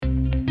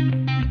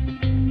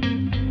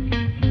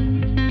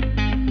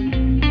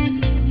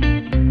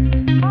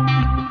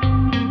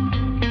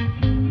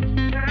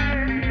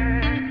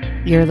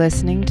You're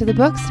listening to The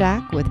Book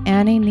Stack with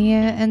Annie,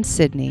 Nia, and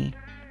Sydney.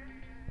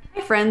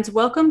 Hi, friends.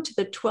 Welcome to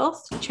the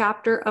 12th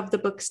chapter of The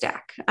Book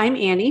Stack. I'm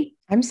Annie.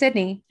 I'm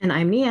Sydney. And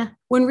I'm Nia.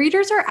 When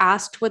readers are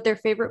asked what their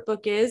favorite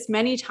book is,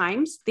 many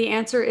times the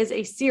answer is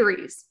a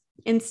series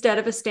instead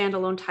of a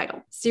standalone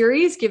title.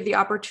 Series give the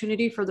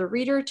opportunity for the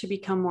reader to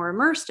become more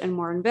immersed and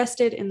more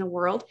invested in the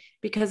world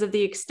because of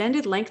the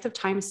extended length of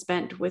time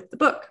spent with the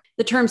book.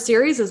 The term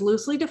series is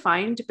loosely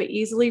defined but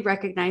easily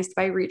recognized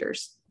by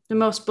readers. The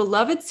most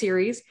beloved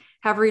series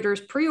have readers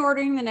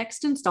pre-ordering the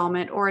next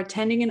installment or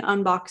attending an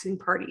unboxing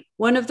party.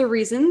 One of the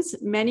reasons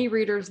many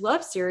readers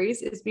love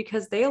series is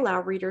because they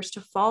allow readers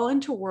to fall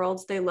into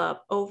worlds they love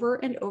over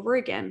and over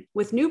again,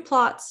 with new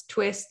plots,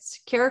 twists,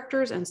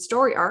 characters, and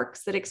story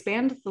arcs that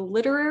expand the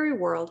literary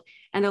world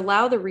and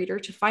allow the reader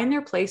to find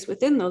their place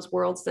within those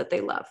worlds that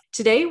they love.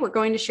 Today, we're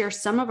going to share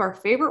some of our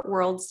favorite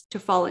worlds to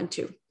fall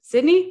into.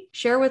 Sydney,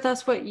 share with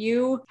us what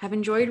you have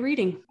enjoyed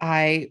reading.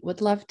 I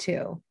would love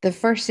to. The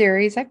first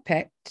series I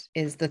picked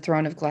is the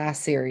Throne of Glass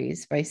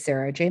series by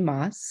Sarah J.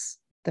 Maas.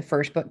 The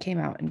first book came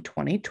out in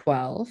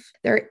 2012.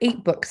 There are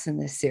 8 books in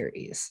this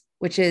series,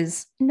 which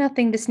is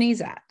nothing to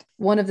sneeze at.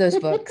 One of those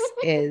books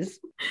is,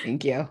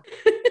 thank you.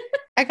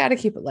 I got to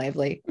keep it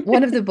lively.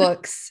 One of the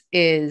books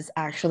is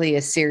actually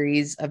a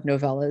series of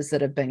novellas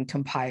that have been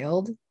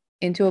compiled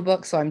into a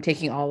book. So I'm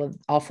taking all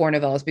 4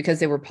 novellas because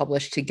they were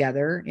published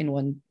together in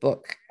one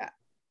book.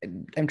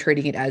 I'm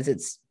treating it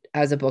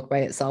as a book by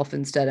itself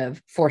instead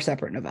of 4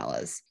 separate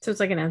novellas. So it's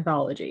like an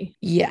anthology.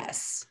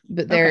 Yes,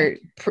 but they're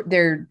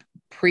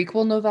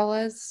prequel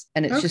novellas,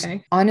 and it's just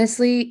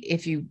honestly,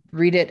 if you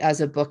read it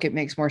as a book, it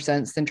makes more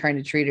sense than trying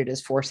to treat it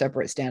as 4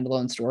 separate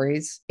standalone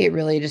stories. It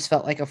really just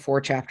felt like a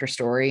 4-chapter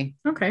story.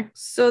 Okay.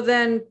 So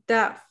then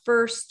that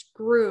first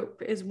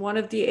group is one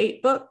of the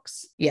 8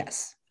 books?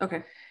 Yes.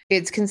 Okay.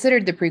 It's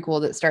considered the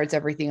prequel that starts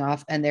everything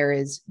off, and there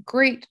is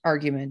great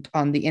argument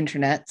on the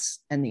internets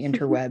and the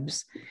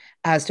interwebs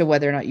as to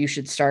whether or not you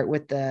should start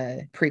with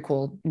the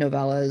prequel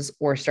novellas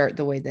or start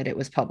the way that it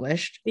was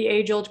published. The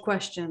age-old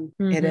question.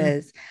 Mm-hmm. It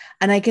is.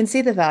 And I can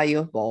see the value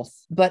of both.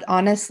 But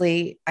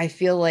honestly, I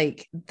feel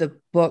like the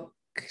books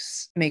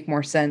make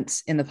more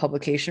sense in the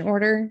publication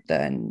order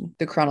than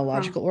the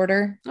chronological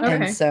order. Okay.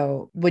 And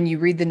so when you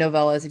read the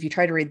novellas, if you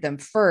try to read them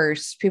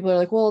first, people are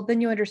like, well, then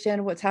you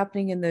understand what's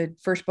happening in the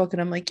first book.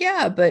 And I'm like,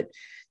 yeah, but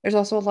there's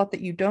also a lot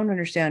that you don't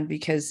understand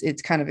because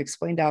it's kind of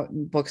explained out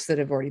in books that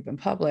have already been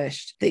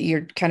published that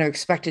you're kind of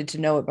expected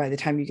to know it by the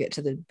time you get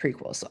to the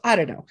prequel. So I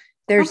don't know.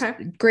 There's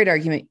great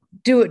argument.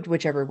 Do it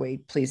whichever way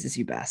pleases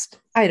you best.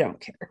 I don't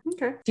care.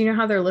 Okay. Do you know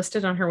how they're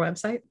listed on her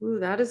website? Ooh,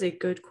 that is a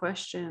good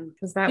question.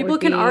 Because that people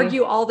can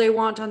argue all they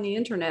want on the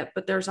internet,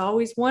 but there's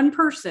always one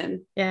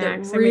person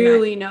that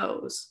really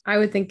knows. I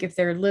would think if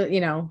they're,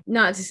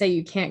 not to say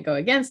you can't go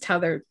against how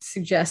they're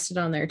suggested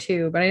on there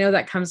too, but I know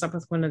that comes up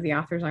with one of the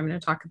authors I'm going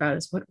to talk about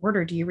is what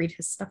order do you read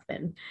his stuff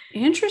in?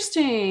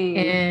 Interesting.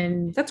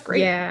 And that's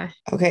great. Yeah.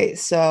 Okay.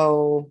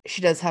 So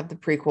she does have the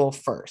prequel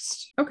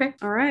first. Okay.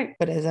 All right.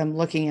 But as I'm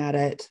looking at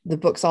it, the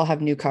books all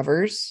have new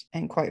covers.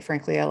 And quite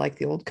frankly, I like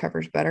the old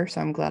covers better. So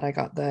I'm glad I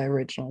got the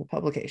original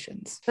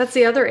publications. That's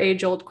the other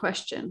age-old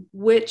question.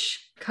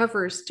 Which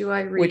covers do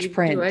I read? Which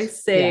print? Do I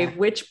save? Yeah.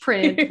 Which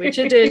print? Which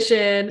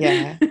edition?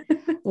 Yeah.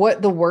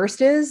 What the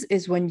worst is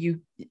when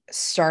you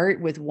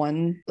start with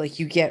one, like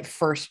you get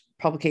first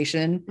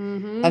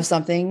publication of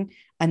something,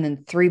 and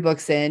then 3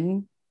 books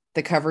in,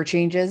 the cover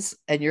changes,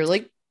 and you're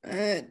like,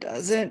 it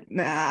doesn't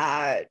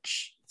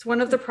match. It's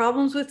one of the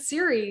problems with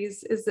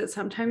series is that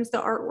sometimes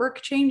the artwork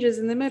changes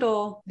in the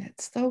middle.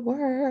 It's the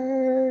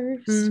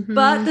worst.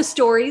 But the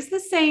story's the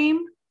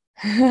same.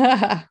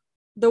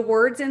 The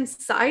words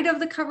inside of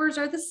the covers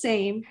are the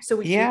same. So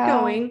we keep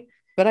going.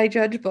 But I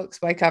judge books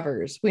by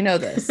covers. We know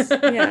this.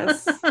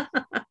 Yes.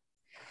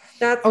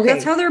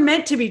 That's how they're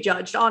meant to be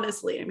judged,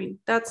 honestly. I mean,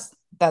 that's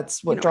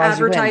what draws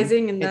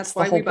advertising, you in. And that's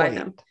why we buy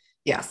them.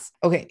 Yes.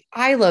 Okay.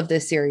 I love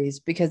this series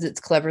because it's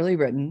cleverly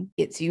written.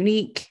 It's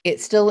unique. It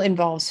still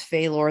involves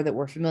Fae lore that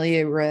we're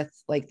familiar with,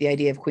 like the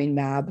idea of Queen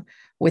Mab,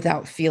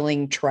 without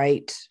feeling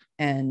trite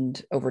and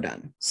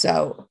overdone.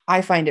 So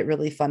I find it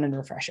really fun and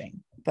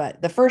refreshing.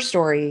 But the first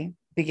story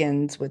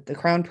begins with the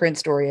Crown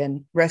Prince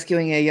Dorian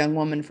rescuing a young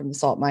woman from the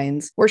salt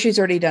mines, where she's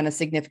already done a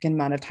significant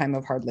amount of time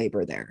of hard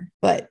labor there.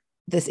 But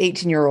this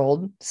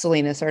 18-year-old,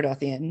 Selena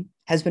Sardothian,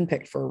 has been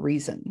picked for a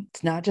reason.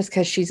 It's not just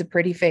because she's a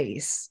pretty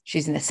face.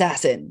 She's an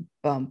assassin.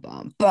 Bum,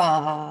 bum,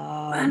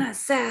 bum. An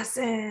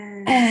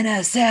assassin. An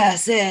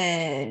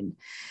assassin.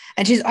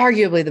 And she's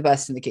arguably the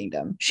best in the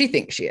kingdom. She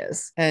thinks she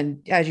is.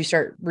 And as you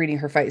start reading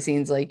her fight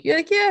scenes, you're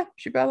like, yeah,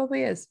 she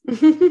probably is.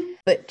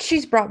 But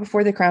she's brought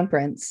before the Crown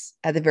Prince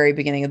at the very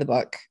beginning of the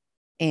book.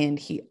 And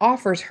he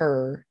offers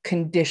her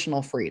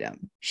conditional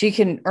freedom. She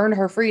can earn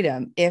her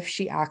freedom if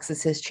she acts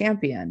as his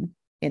champion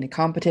in a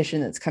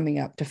competition that's coming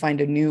up to find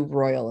a new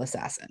royal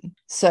assassin.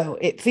 So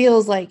it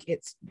feels like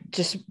it's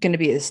just going to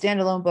be a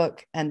standalone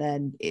book, and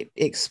then it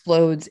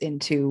explodes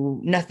into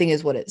nothing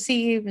is what it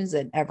seems,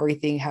 and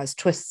everything has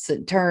twists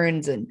and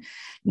turns and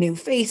new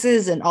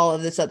faces, and all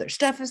of this other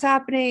stuff is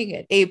happening.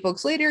 And 8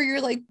 books later,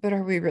 you're like, but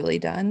are we really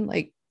done?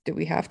 Like, do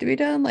we have to be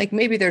done? Like,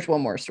 maybe there's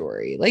one more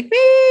story. Like,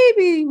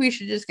 maybe we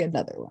should just get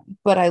another one.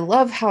 But I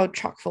love how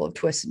chock full of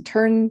twists and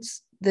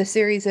turns this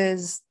series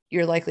is.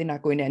 You're likely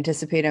not going to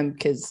anticipate them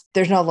because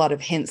there's not a lot of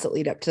hints that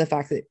lead up to the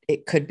fact that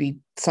it could be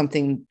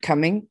something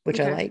coming, which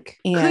I like.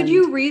 And could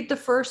you read the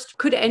first?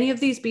 Could any of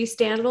these be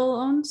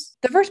standalones?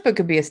 the first book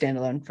could be a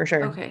standalone for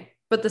sure. Okay.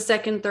 But the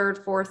second,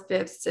 third, fourth,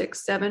 fifth,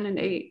 sixth, 7, and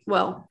 8.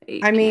 Well,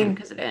 8. I mean,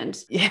 because it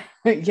ends. Yeah,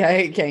 yeah,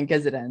 it can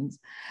because it ends.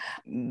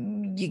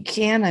 You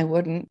can, I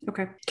wouldn't.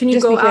 Okay. Can you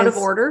Just go out of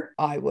because order?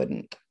 I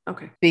wouldn't.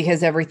 Okay.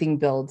 Because everything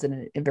builds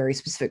in a very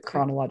specific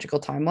chronological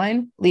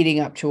timeline leading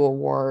up to a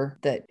war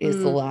that is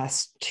the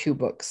last 2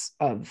 books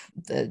of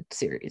the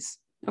series.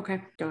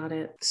 Okay, got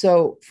it.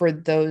 So for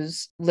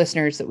those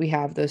listeners that we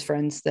have, those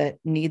friends that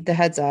need the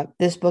heads up,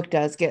 this book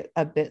does get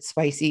a bit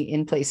spicy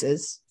in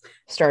places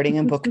starting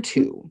in book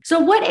 2. So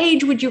what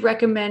age would you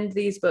recommend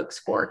these books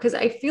for? Because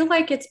I feel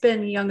like it's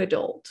been young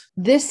adult.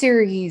 This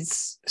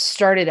series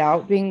started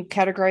out being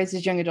categorized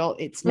as young adult.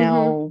 It's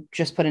now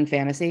just put in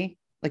fantasy.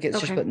 Like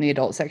it's just put in the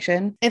adult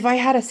section. If I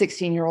had a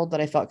 16-year-old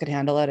that I felt could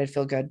handle it, I'd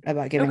feel good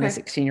about giving a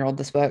 16-year-old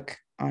this book.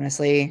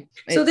 Honestly.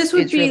 So this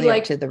would be really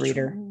like up to the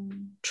reader.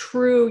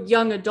 True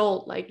young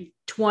adult, like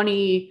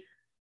 20,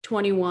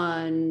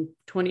 21,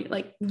 20,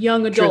 like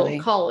young adult. Truly.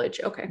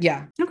 College. Okay.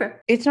 Yeah. Okay.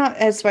 It's not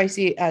as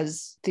spicy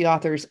as the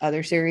author's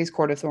other series,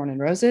 Court of Thorn and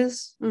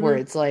Roses, where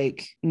it's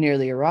like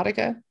nearly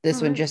erotica. This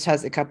one just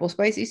has a couple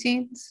spicy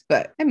scenes,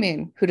 but I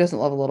mean, who doesn't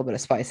love a little bit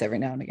of spice every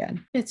now and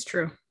again? It's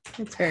true.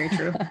 It's very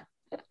true.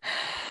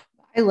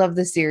 I love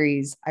this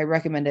series. I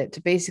recommend it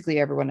to basically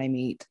everyone I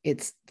meet.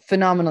 It's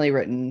phenomenally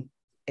written.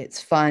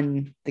 It's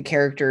fun. The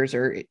characters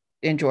are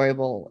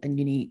enjoyable and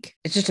unique.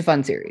 It's just a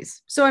fun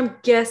series. So I'm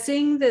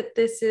guessing that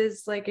this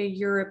is like a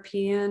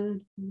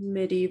European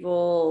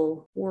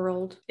medieval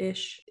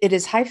world-ish. It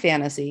is high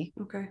fantasy.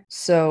 Okay.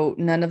 So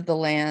none of the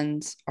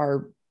lands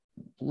are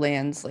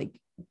lands like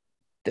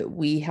that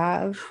we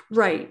have.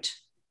 Right.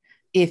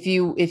 If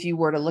you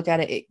were to look at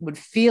it, it would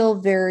feel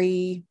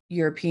very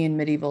European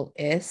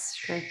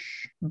medieval-ish,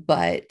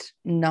 but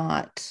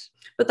not.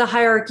 But the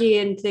hierarchy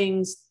and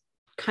things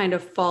kind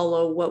of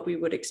follow what we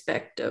would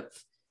expect of.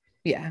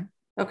 Yeah.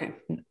 Okay.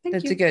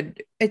 It's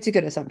a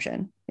good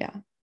assumption. Yeah.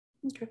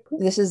 Okay. Cool.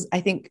 This is, I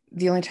think,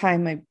 the only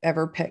time I've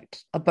ever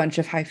picked a bunch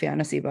of high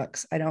fantasy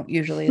books. I don't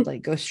usually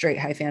like go straight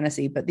high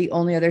fantasy, but the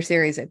only other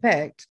series I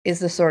picked is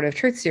the Sword of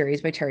Truth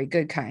series by Terry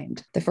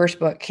Goodkind. The first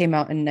book came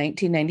out in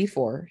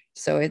 1994,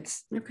 so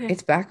it's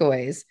back a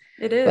ways.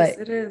 It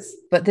is.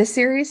 But this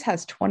series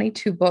has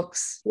 22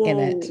 books in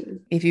it.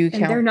 If you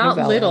count, and they're not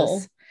novellas.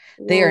 Little.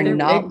 They are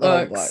not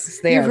little books.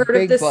 They You've are heard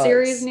big of this books.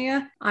 series,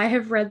 Nia? I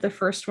have read the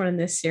first one in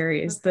this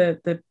series.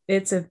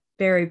 It's a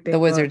very big. The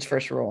Wizard's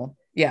First Rule.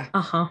 Yeah.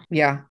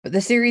 Yeah. But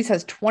the series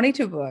has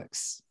 22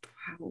 books.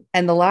 Wow.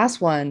 And the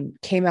last one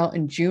came out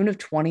in June of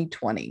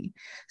 2020.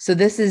 So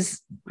this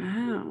is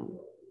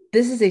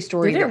a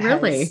story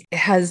that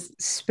has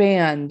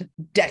spanned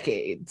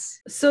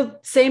decades. So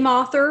same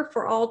author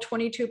for all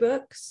 22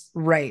 books?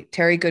 Right.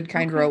 Terry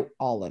Goodkind wrote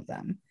all of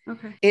them.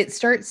 Okay. It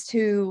starts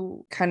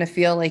to kind of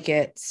feel like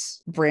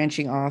it's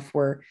branching off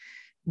where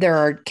there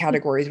are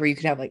categories where you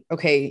can have like,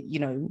 okay, you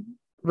know,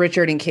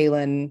 Richard and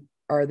Kaylin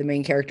are the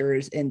main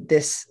characters in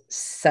this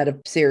set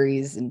of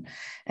series,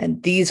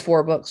 and these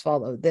 4 books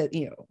follow that,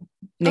 you know,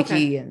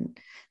 Nikki and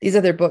these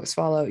other books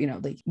follow, you know,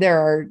 like there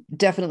are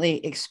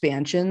definitely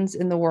expansions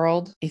in the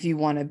world. If you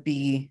want to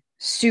be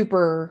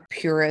super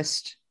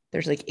purist,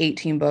 there's like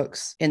 18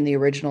 books in the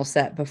original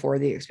set before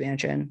the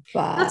expansion.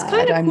 But that's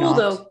kind of cool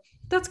though.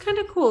 That's kind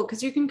of cool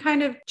because you can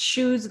kind of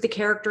choose the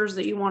characters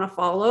that you want to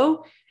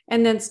follow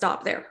and then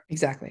stop there.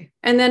 Exactly.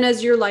 And then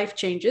as your life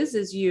changes,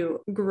 as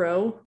you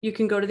grow, you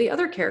can go to the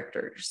other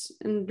characters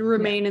and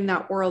remain in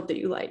that world that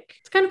you like.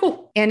 It's kind of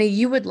cool. Annie,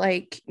 you would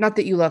like, not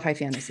that you love high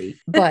fantasy,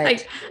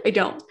 but I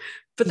don't,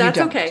 but that's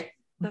okay.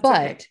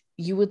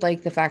 You would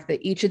like the fact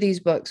that each of these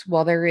books,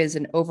 while there is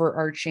an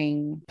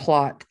overarching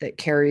plot that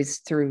carries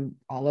through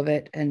all of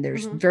it, and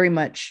there's very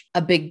much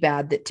a big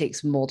bad that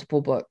takes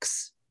multiple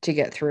books to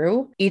get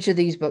through, each of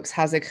these books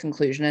has a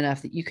conclusion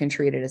enough that you can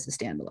treat it as a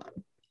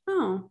standalone.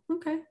 Oh,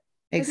 okay.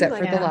 Except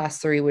for the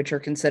last 3, which are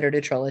considered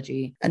a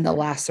trilogy, and the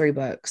last 3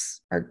 books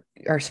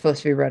are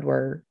supposed to be read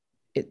where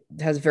it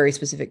has very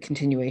specific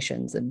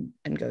continuations and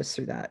goes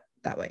through that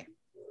way.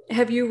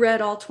 Have you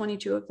read all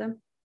 22 of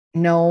them?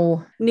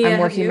 No, Nia, I'm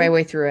working my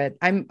way through it.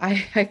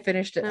 I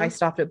finished it. No. I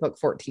stopped at book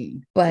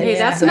 14, but hey,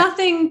 that's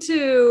nothing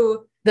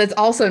to. That's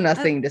also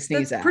nothing to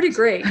sneeze at. Pretty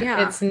great.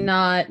 Yeah. It's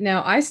not.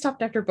 No, I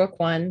stopped after book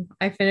 1.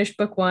 I finished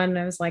book 1.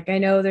 I was like, I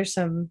know there's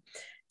some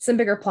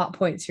bigger plot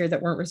points here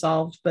that weren't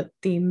resolved, but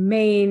the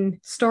main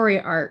story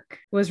arc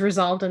was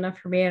resolved enough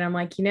for me. And I'm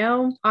like, you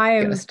know,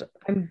 I'm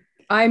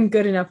I'm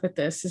good enough with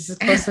this. This is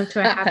close enough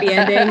to a happy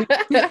ending.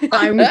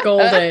 I'm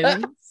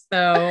golden.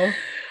 So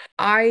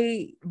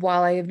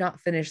while I have not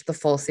finished the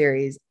full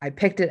series, I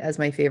picked it as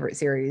my favorite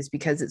series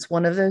because it's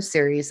one of those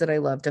series that I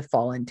love to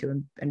fall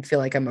into and feel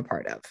like I'm a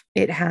part of.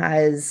 It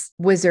has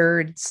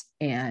wizards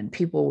and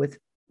people with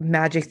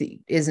magic that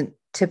isn't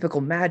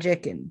typical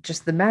magic, and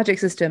just the magic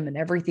system and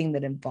everything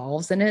that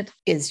involves in it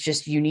is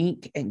just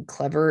unique and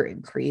clever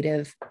and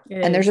creative.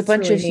 And there's a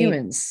bunch of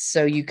humans,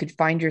 so you could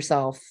find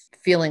yourself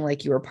feeling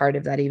like you were part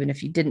of that even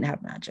if you didn't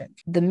have magic.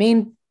 The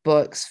main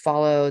books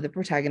follow the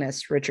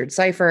protagonists Richard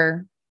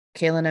Cypher,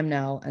 Kaelin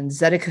Emnell, and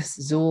Zedicus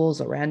Zul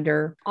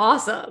Zorander.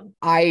 Awesome.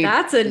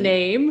 That's a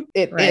name.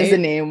 It right? is a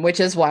name, which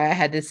is why I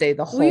had to say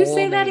the whole Will you say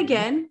name. That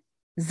again?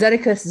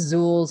 Zedicus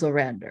Zul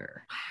Zorander.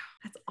 Wow.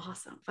 That's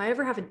awesome. If I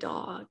ever have a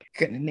dog,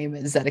 gonna name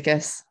it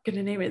Zedicus. Could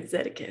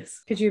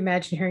you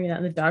imagine hearing that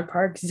in the dog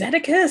park?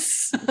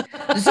 Zedicus.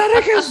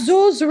 Zedicus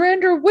Zul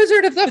Zorander,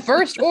 Wizard of the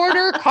First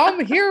Order,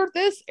 come here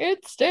this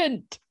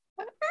instant.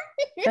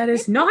 That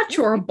is not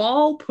your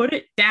ball. Put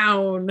it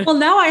down. Well,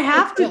 now I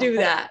have to do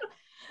that.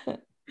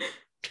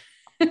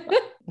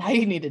 Now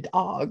you need a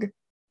dog.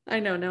 I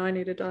know, now I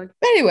need a dog.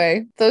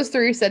 Anyway, those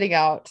three setting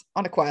out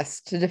on a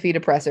quest to defeat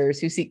oppressors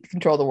who seek to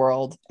control the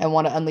world and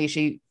want to unleash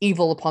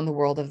evil upon the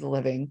world of the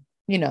living.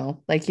 You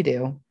know, like you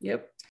do.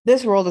 Yep.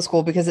 This world is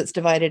cool because it's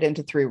divided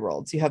into 3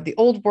 worlds. You have the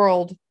old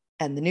world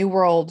and the new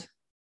world.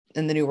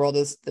 And the new world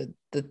is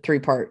the 3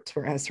 parts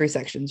where it has 3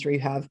 sections where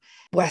you have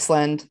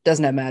Westland,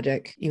 doesn't have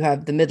magic. You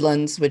have the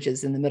Midlands, which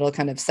is in the middle,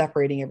 kind of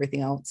separating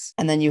everything else.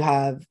 And then you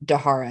have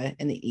Dahara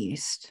in the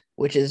east,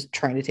 which is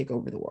trying to take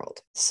over the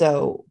world.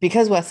 So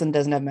because Westland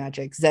doesn't have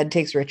magic, Zed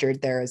takes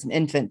Richard there as an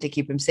infant to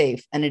keep him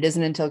safe. And it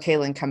isn't until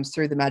Kaelin comes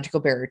through the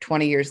magical barrier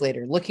 20 years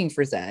later looking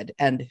for Zed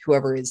and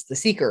whoever is the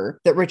seeker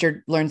that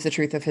Richard learns the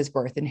truth of his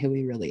birth and who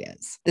he really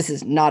is. This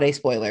is not a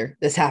spoiler.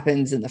 This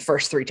happens in the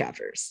first 3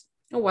 chapters.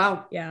 Oh,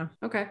 wow. Yeah.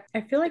 Okay.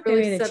 I feel like they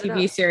made a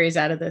TV series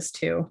out of this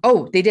too.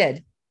 Oh, they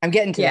did. I'm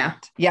getting to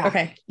that. Yeah.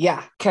 Okay.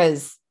 Yeah.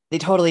 Because they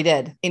totally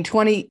did. In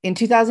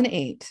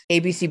 2008,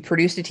 ABC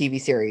produced a TV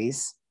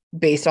series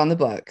based on the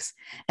books,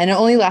 and it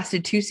only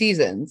lasted 2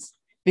 seasons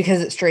because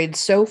it strayed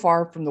so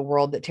far from the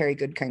world that Terry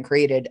Goodkind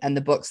created and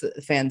the books that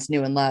the fans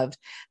knew and loved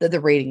that the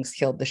ratings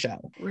killed the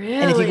show. Really?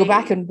 And if you go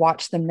back and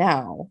watch them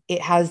now,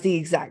 it has the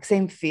exact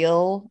same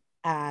feel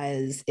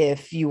as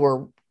if you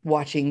were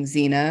watching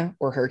Xena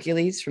or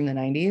Hercules from the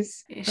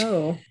 90s.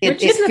 Oh,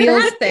 which isn't a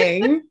bad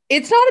thing.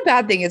 It's not a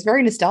bad thing. It's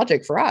very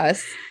nostalgic for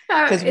us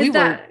because we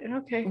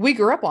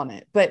grew up on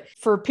it. But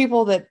for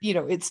people that, you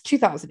know, it's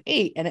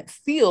 2008 and it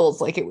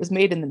feels like it was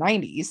made in the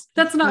 90s.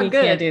 That's not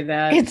good. Can't do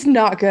that. It's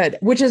not good,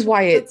 which is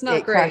why it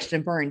crashed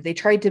and burned. They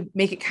tried to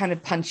make it kind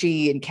of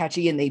punchy and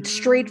catchy, and they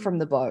strayed from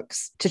the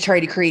books to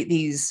try to create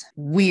these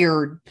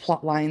weird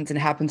plot lines and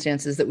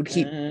happenstances that would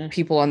keep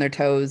people on their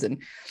toes,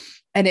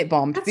 and it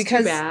bombed. That's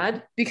because too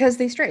bad. Because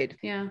they strayed.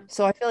 Yeah.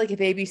 So I feel like if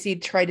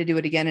ABC tried to do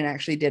it again and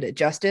actually did it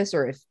justice,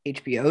 or if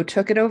HBO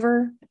took it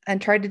over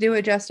and tried to do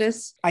it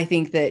justice, I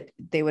think that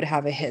they would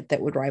have a hit that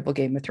would rival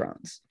Game of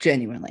Thrones.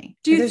 Genuinely.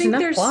 Do you think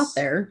there's plot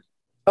there?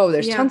 Oh,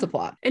 there's tons of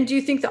plot. And do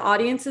you think the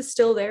audience is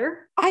still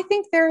there? I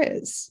think there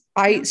is.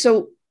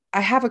 So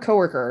I have a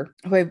coworker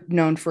who I've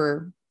known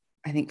for,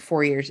 I think,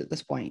 4 years at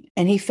this point,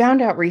 and he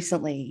found out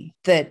recently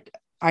that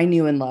I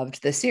knew and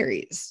loved the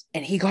series,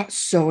 and he got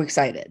so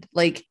excited,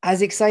 like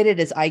as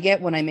excited as I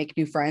get when I make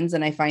new friends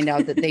and I find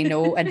out that they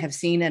know and have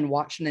seen and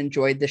watched and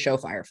enjoyed the show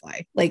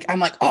Firefly. Like, I'm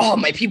like, oh,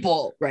 my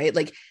people, right?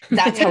 Like,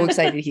 that's how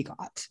excited he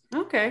got.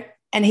 Okay.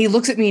 And he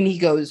looks at me and he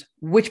goes,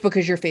 which book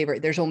is your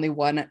favorite? There's only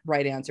one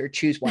right answer.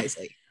 Choose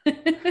wisely.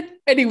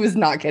 And he was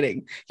not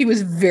kidding. He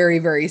was very,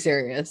 very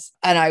serious.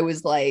 And I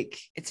was like,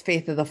 it's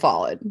Faith of the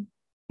Fallen,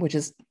 which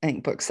is, I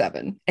think, book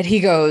 7. And he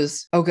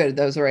goes, oh, good,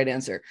 that was the right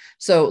answer.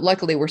 So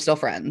luckily we're still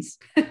friends.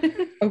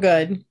 Oh,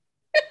 good.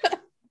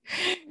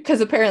 Because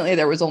apparently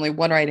there was only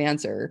one right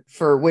answer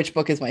for which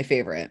book is my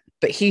favorite,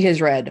 but he has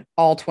read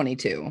all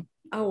 22.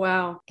 Oh,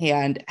 wow.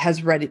 And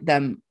has read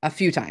them a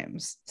few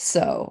times.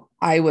 So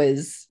I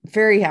was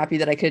very happy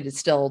that I could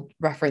still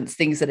reference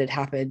things that had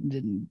happened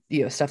and,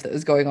 you know, stuff that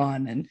was going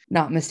on, and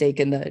not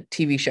mistaken the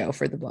TV show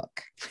for the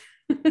book.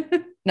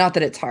 Not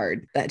that it's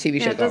hard. That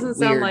TV show doesn't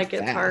sound like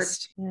it's hard.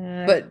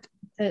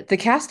 But the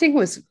casting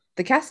was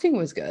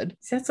good.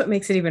 See, that's what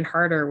makes it even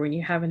harder when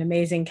you have an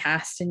amazing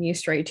cast and you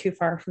stray too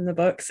far from the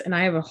books. And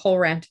I have a whole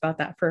rant about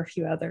that for a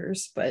few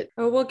others, but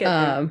we'll get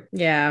there.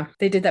 Yeah,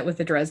 they did that with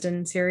the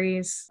Dresden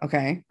series.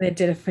 Okay. They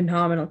did a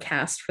phenomenal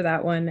cast for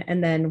that one,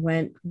 and then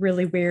went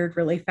really weird,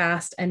 really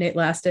fast, and it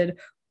lasted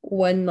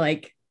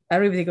I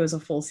don't even think it was a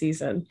full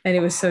season. And it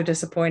was so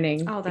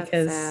disappointing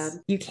because sad.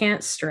 You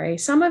can't stray.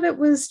 Some of it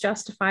was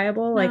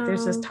justifiable. Like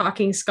there's this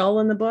talking skull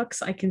in the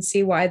books. I can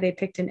see why they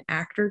picked an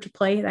actor to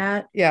play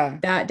that. Yeah.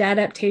 That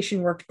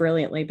adaptation worked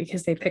brilliantly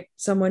because they picked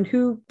someone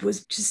who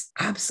was just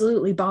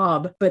absolutely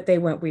Bob, but they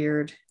went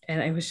weird.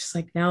 And I was just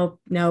like,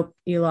 nope,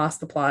 you lost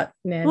the plot.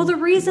 And well, the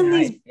reason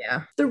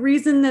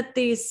that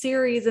these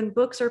series and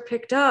books are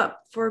picked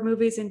up for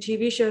movies and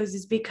TV shows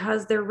is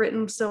because they're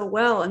written so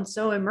well and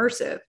so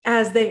immersive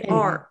as they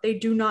are. They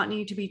do not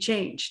need to be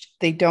changed.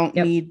 They don't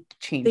need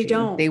changing. They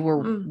don't. They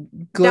were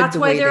good. That's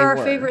why they're our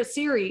favorite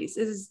series,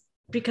 is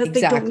because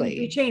they don't need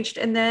to be changed.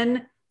 And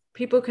then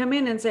people come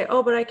in and say,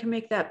 oh, but I can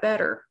make that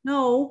better.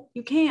 No,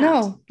 you can't.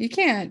 No, you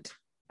can't.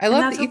 I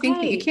love that you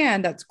think that you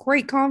can. That's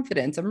great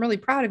confidence. I'm really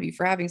proud of you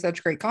for having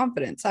such great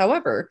confidence.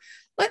 However,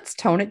 let's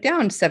tone it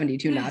down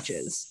 72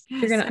 notches.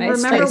 You're going to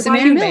remember some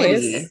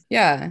humility.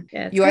 Yeah.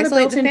 You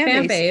isolate the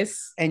fan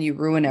base and you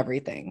ruin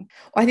everything.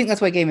 Well, I think that's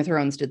why Game of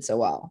Thrones did so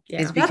well.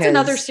 Yeah. That's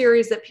another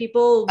series that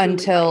people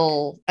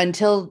really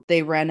until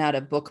they ran out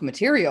of book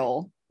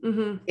material.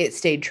 It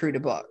stayed true to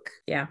book.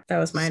 Yeah, that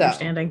was my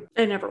understanding.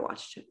 I never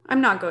watched it.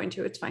 I'm not going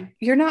to. It's fine.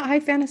 You're not high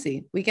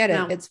fantasy. We get it.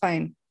 No. It's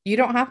fine. You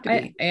don't have to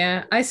be.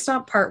 I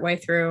stopped partway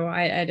through.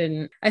 I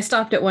didn't. I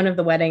stopped at one of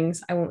the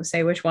weddings. I won't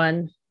say which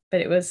one, but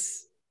it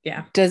was,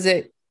 yeah. Does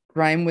it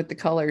rhyme with the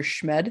color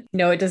Schmed?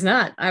 No, it does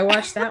not. I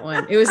watched that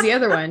one. It was the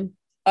other one.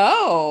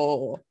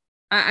 Oh.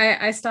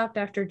 I stopped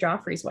after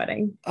Joffrey's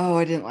wedding. Oh,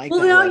 I didn't like that.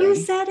 Well, no, you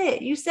said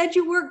it. You said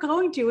you weren't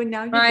going to, and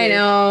now you did. I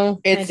know.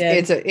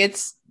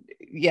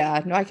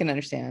 Yeah, no, I can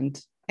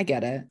understand. I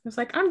get it. I was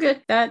like, I'm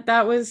good. That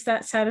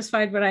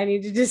satisfied what I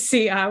needed to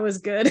see. I was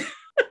good.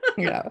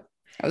 Yeah.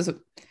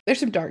 There's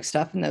some dark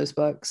stuff in those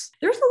books.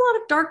 There's a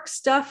lot of dark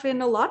stuff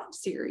in a lot of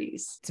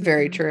series. It's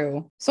very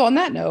true. So on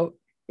that note,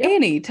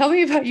 Annie, tell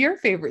me about your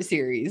favorite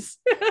series.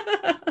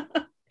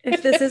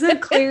 If this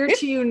isn't clear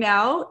to you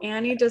now,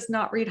 Annie does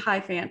not read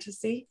high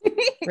fantasy.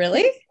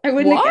 Really? I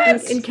wouldn't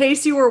have guessed. In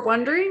case you were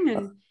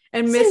wondering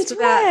and missed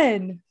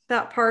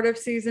that part of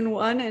season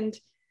 1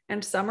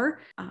 and summer.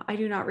 I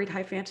do not read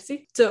high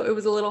fantasy, so it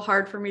was a little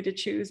hard for me to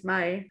choose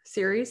my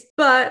series.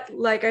 But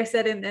like I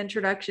said in the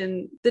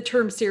introduction, the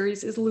term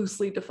series is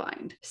loosely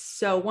defined.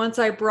 So once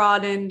I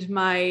broadened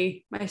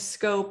my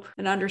scope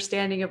and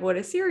understanding of what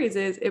a series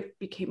is, it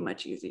became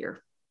much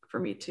easier for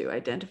me to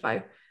identify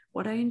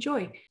what I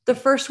enjoy. The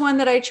first one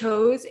that I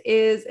chose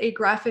is a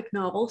graphic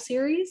novel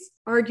series,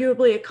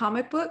 arguably a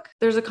comic book.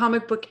 There's a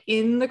comic book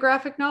in the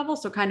graphic novel,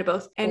 so kind of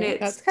both. And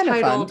it's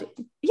titled,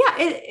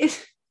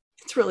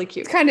 it's really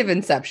cute. It's kind of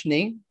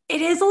Inception-y.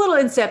 It is a little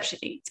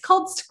Inception-y. It's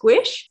called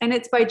Squish, and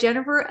it's by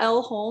Jennifer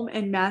L. Holm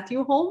and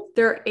Matthew Holm.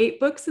 There are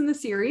 8 books in the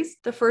series.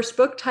 The first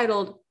book,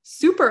 titled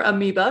Super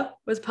Amoeba,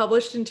 was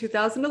published in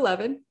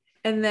 2011.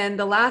 And then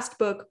the last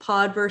book,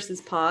 Pod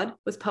versus Pod,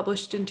 was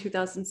published in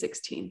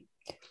 2016.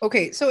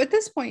 Okay, so at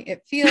this point,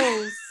 it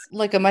feels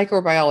like a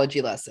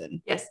microbiology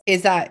lesson. Yes.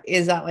 Is that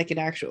like an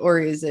actual, or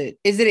is it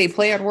a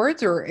play on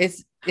words, or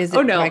is it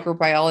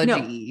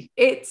microbiology? No.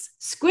 It's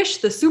Squish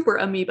the Super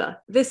Amoeba.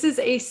 This is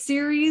a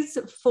series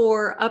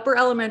for upper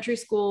elementary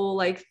school,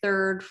 like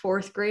 3rd,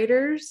 4th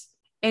graders,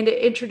 and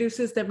it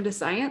introduces them to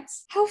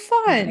science. How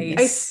fun. Nice.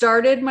 I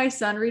started my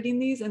son reading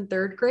these in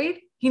 3rd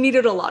grade. He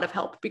needed a lot of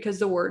help because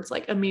the words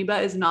like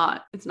amoeba it's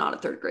not a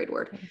 3rd grade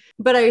word.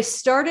 But I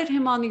started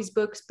him on these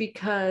books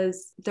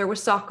because there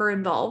was soccer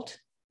involved.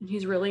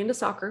 He's really into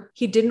soccer.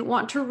 He didn't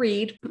want to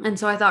read. And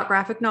so I thought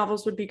graphic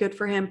novels would be good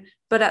for him.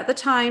 But at the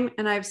time,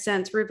 and I've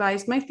since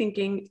revised my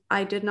thinking,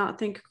 I did not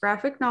think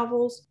graphic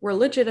novels were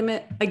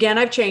legitimate. Again,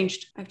 I've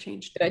changed.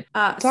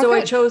 So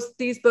I chose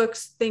these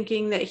books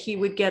thinking that he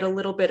would get a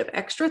little bit of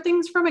extra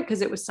things from it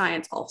because it was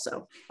science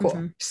also. Cool.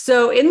 Mm-hmm.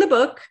 So in the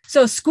book,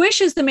 Squish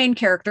is the main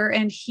character,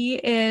 and he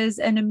is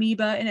an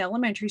amoeba in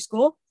elementary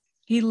school.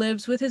 He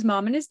lives with his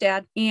mom and his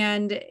dad,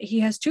 and he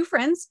has 2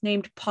 friends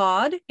named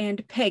Pod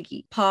and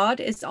Peggy. Pod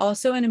is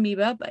also an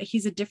amoeba, but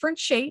he's a different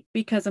shape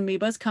because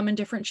amoebas come in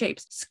different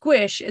shapes.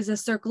 Squish is a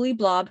circly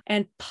blob,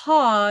 and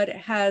Pod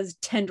has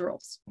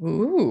tendrils.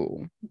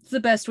 Ooh. It's the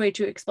best way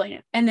to explain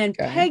it. And then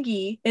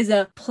Peggy is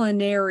a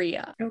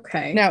planaria.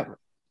 Okay. Now,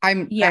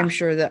 I'm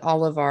sure that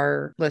all of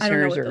our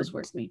listeners are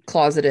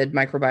closeted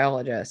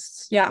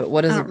microbiologists. Yeah. But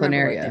what is a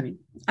planaria?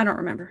 I don't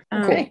remember.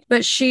 Okay.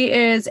 But she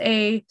is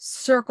a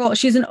circle.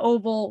 She's an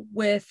oval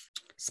with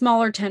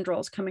smaller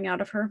tendrils coming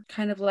out of her,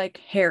 kind of like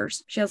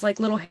hairs. She has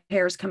like little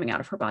hairs coming out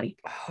of her body.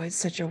 Oh, it's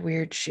such a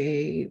weird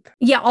shape.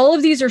 Yeah. All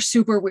of these are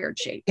super weird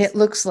shapes. It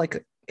looks like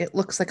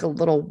a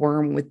little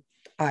worm with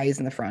eyes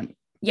in the front.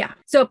 Yeah.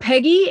 So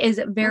Peggy is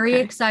very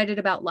excited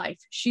about life.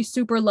 She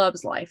super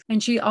loves life.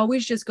 And she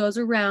always just goes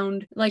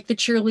around like the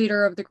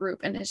cheerleader of the group.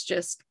 And it's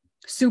just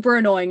super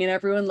annoying and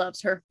everyone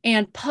loves her.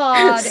 And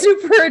Pod.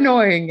 Super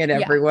annoying and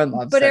everyone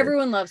loves her. But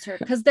everyone loves her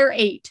because they're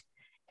 8.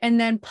 And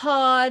then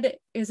Pod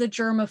is a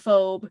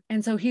germaphobe.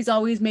 And so he's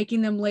always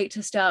making them late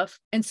to stuff.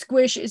 And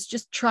Squish is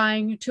just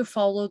trying to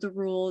follow the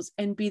rules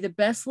and be the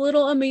best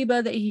little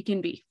amoeba that he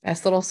can be.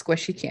 Best little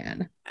squish he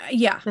can.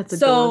 Yeah. That's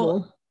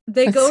adorable. So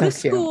they go to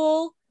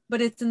school.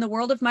 But it's in the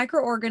world of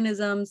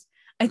microorganisms.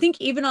 I think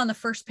even on the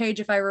first page,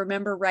 if I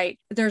remember right,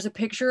 there's a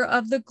picture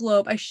of the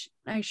globe.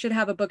 I should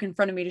have a book in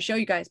front of me to show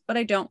you guys, but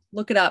I don't.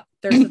 Look it up.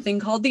 There's a thing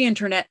called the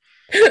internet.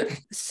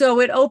 So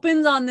it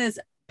opens on this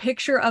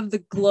picture of the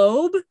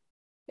globe.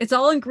 It's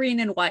all in green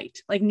and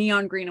white, like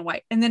neon green and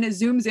white. And then it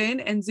zooms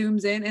in and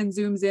zooms in and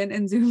zooms in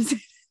and zooms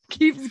in.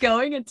 Keeps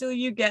going until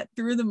you get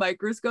through the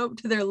microscope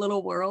to their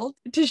little world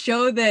to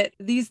show that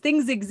these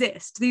things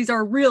exist. These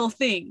are real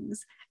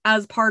things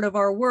as part of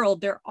our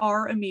world. There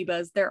are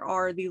amoebas. There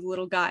are these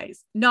little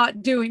guys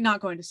not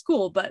going to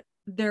school, but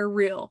they're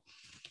real.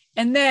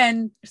 And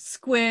then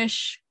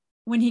Squish,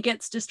 when he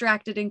gets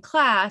distracted in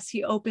class,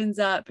 he opens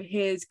up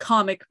his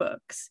comic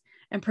books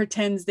and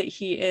pretends that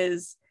he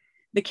is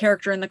the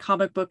character in the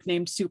comic book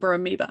named Super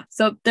Amoeba.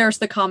 So there's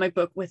the comic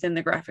book within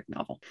the graphic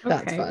novel.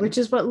 Okay, which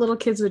is what little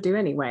kids would do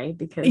anyway,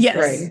 because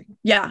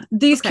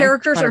these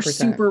characters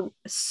 100%. are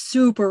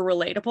super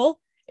relatable,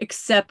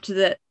 except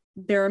that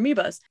they're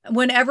amoebas.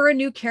 Whenever a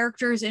new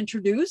character is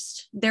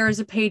introduced, there is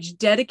a page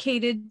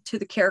dedicated to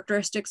the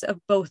characteristics of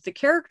both the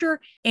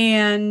character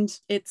and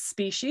its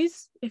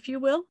species, if you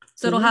will.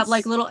 So it'll have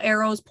like little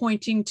arrows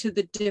pointing to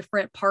the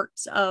different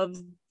parts of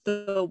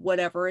the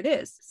whatever it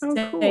is,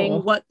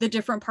 saying what the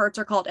different parts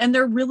are called. And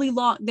they're really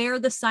long. They're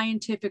the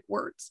scientific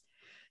words.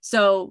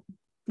 So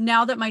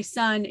now that my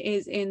son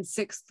is in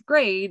 6th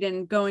grade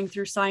and going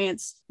through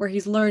science where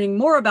he's learning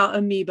more about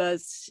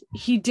amoebas,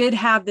 he did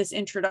have this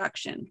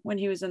introduction when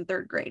he was in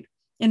 3rd grade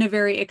in a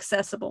very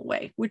accessible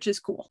way, which is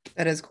cool.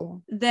 That is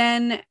cool.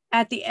 Then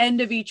at the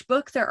end of each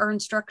book, there are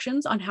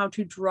instructions on how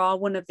to draw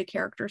one of the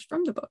characters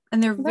from the book.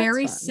 And they're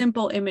very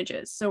simple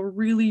images. So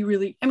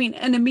really, I mean,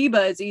 an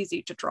amoeba is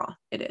easy to draw.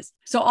 It is.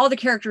 So all the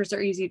characters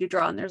are easy to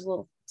draw, and there's a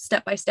little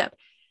step-by-step.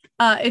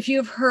 If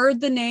you've heard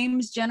the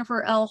names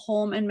Jennifer L.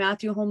 Holm and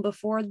Matthew Holm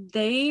before,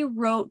 they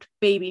wrote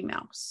Baby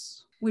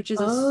Mouse, which is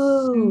a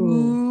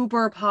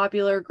super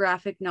popular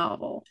graphic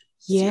novel.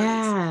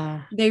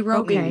 Yeah. They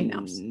wrote Baby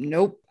Mouse.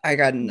 Nope. I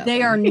got nothing.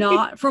 They are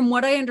not, from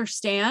what I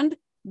understand,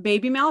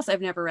 Baby Mouse, I've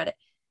never read it.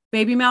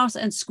 Baby Mouse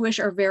and Squish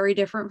are very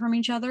different from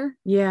each other.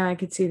 Yeah, I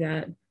could see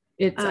that.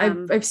 It's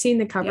I've seen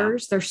the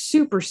covers. Yeah. They're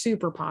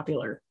super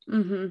popular.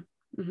 Mm-hmm.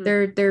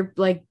 Mm-hmm. They're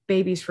like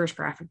baby's first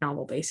graphic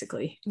novel,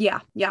 basically.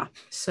 Yeah.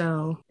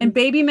 So, and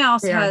Baby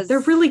Mouse they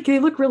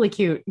look really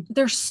cute.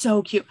 They're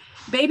so cute.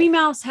 Baby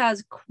Mouse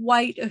has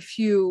quite a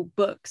few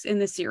books in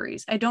the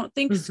series. I don't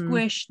think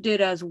Squish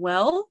did as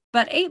well,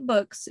 but 8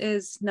 books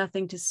is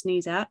nothing to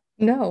sneeze at.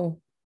 No.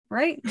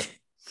 Right?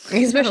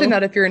 Especially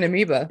not if you're an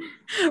amoeba.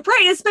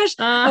 Right,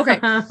 especially. Okay.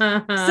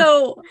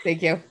 So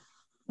thank you.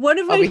 One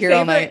of my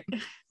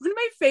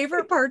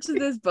favorite parts of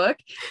this book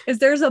is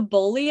there's a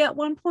bully at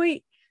one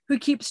point who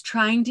keeps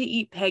trying to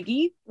eat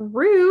Peggy.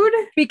 Rude.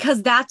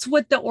 Because that's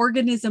what the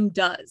organism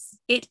does.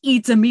 It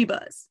eats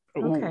amoebas.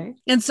 Okay.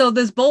 And so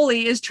this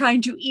bully is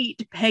trying to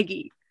eat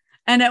Peggy.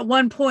 And at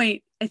one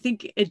point, I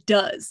think it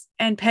does.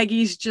 And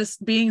Peggy's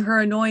just being her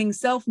annoying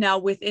self now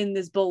within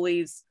this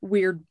bully's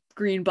weird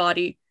green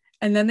body.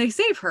 And then they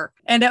save her.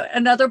 And at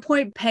another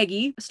point,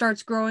 Peggy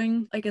starts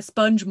growing like a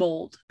sponge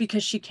mold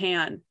because she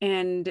can.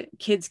 And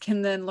kids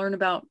can then learn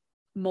about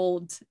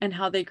molds and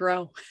how they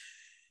grow.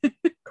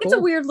 It's a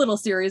weird little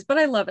series, but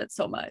I love it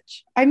so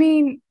much. I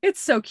mean, it's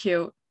so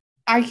cute.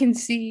 I can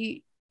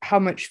see how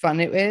much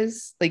fun it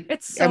is. Like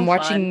it's so I'm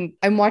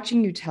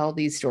watching you tell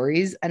these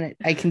stories, and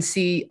I can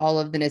see all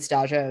of the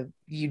nostalgia of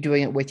you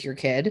doing it with your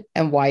kid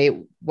and why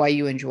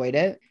you enjoyed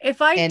it. If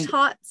I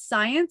taught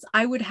science,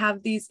 I would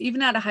have these,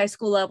 even at a high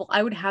school level,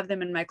 I would have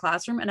them in my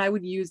classroom and I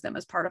would use them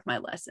as part of my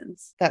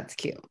lessons. That's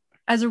cute.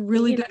 As a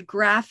really good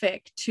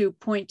graphic to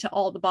point to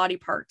all the body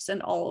parts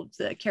and all of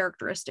the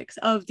characteristics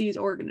of these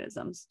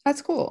organisms.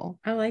 That's cool.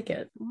 I like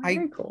it.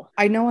 Very cool.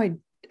 I know I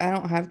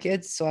don't have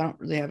kids, so I don't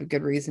really have a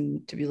good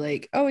reason to be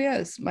like, oh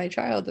yes, my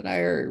child and I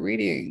are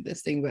reading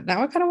this thing, but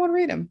now I kind of want to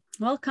read them.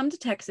 Well, come to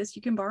Texas.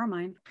 You can borrow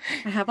mine.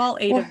 I have all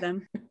 8 of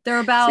them.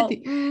 They're about...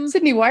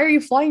 Sydney, why are you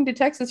flying to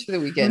Texas for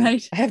the weekend?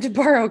 Right. I have to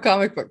borrow a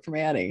comic book from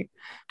Annie.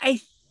 I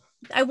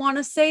want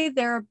to say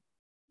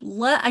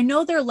I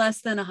know they're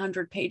less than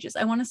 100 pages.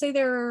 I want to say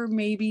they're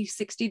maybe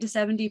 60 to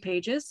 70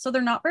 pages. So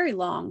they're not very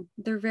long.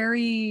 They're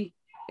very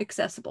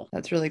accessible.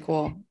 That's really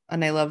cool.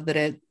 And I love that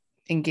it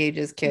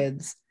engages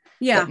kids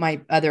that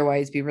might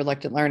otherwise be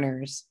reluctant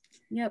learners.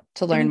 Yep.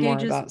 To learn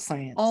more about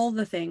science. All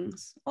the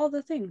things.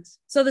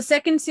 So the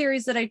second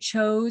series that I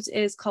chose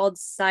is called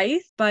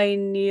Scythe by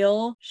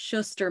Neal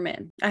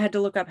Shusterman. I had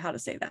to look up how to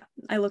say that.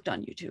 I looked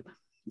on YouTube.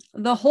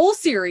 The whole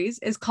series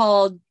is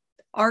called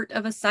Art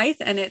of a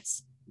Scythe, and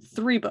it's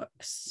 3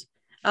 books.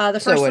 The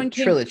first one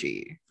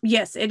trilogy.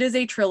 Yes, it is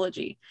a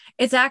trilogy.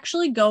 It's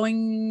actually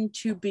going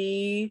to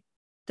be,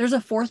 there's a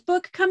 4th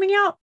book coming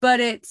out, but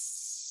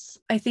it's,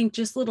 I think,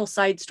 just little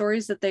side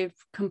stories that they've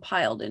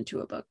compiled into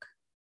a book.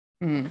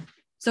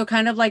 So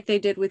kind of like they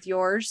did with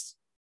yours,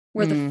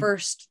 where the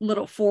first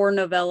little 4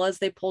 novellas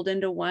they pulled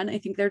into one. I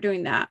think they're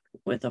doing that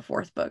with a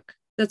 4th book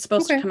that's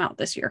supposed to come out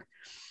this year.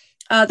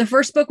 The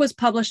first book was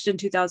published in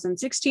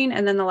 2016,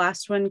 and then the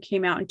last one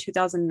came out in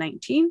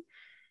 2019.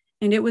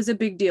 And it was a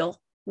big deal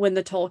when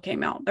the Toll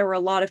came out. There were a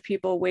lot of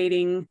people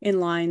waiting in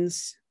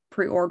lines,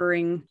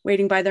 pre-ordering,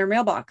 waiting by their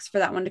mailbox for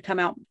that one to come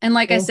out. And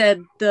like I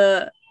said,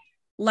 the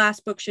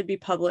last book should be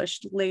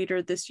published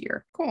later this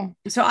year. Cool.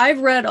 So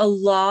I've read a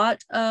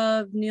lot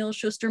of Neal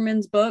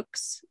Shusterman's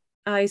books.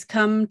 He's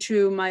come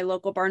to my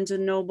local Barnes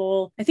and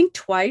Noble, I think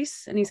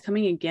twice, and he's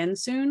coming again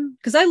soon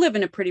because I live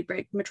in a pretty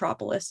big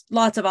metropolis.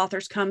 Lots of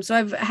authors come. So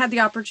I've had the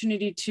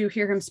opportunity to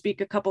hear him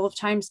speak a couple of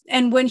times.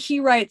 And when he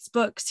writes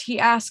books, he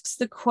asks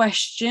the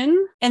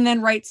question and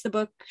then writes the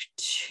book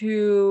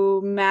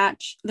to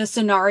match the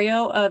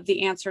scenario of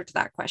the answer to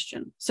that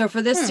question. So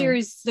for this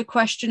series, the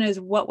question is,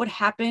 what would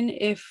happen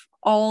if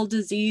all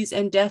disease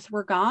and death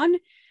were gone,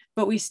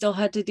 but we still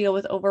had to deal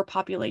with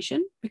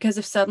overpopulation? Because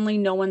if suddenly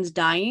no one's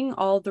dying,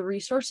 all the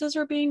resources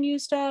are being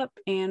used up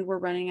and we're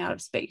running out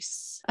of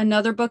space.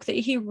 Another book that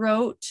he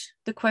wrote,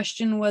 the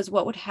question was,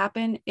 what would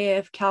happen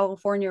if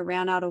California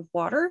ran out of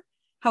water?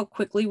 How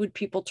quickly would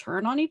people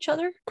turn on each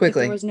other?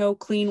 Quickly. If there was no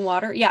clean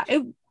water. Yeah.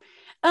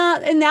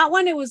 In that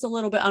one, it was a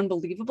little bit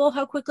unbelievable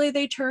how quickly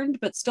they turned,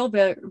 but still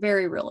very,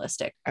 very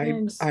realistic. I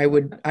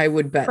would bet that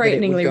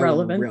it would go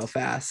relevant. Real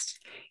fast.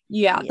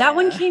 Yeah, that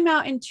one came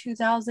out in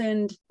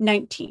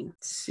 2019.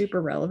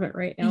 Super relevant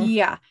right now.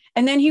 Yeah.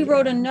 And then he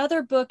wrote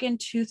another book in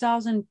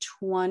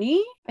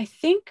 2020, I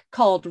think,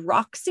 called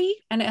Roxy,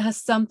 and it has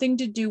something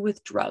to do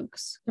with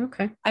drugs.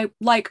 Okay. I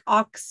like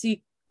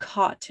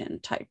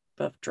Oxycontin type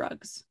of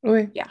drugs.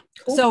 Okay. Yeah.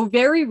 Cool. So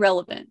very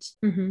relevant.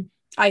 Mm-hmm.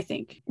 I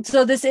think.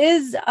 So this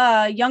is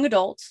young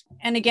adult.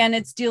 And again,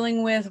 it's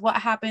dealing with what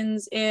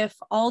happens if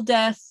all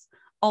death,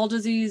 all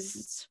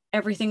disease,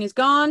 everything is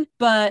gone,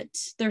 but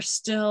there's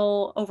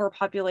still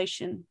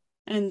overpopulation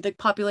and the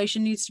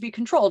population needs to be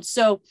controlled.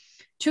 So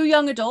 2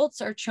 young adults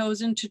are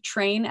chosen to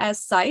train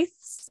as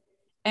scythes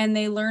and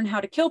they learn how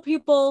to kill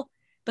people,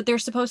 but they're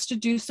supposed to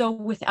do so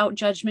without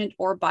judgment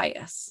or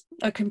bias.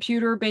 A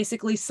computer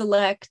basically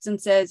selects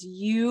and says,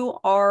 you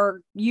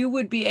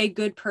would be a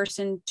good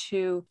person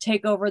to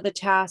take over the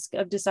task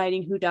of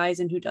deciding who dies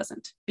and who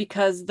doesn't,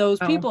 because those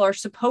people are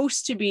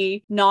supposed to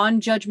be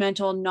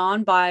non-judgmental,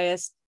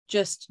 non-biased,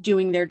 just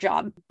doing their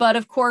job. But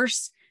of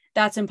course,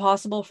 that's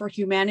impossible for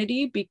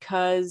humanity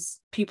because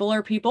people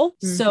are people.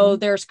 Mm-hmm. So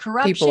there's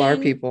corruption. People are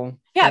people.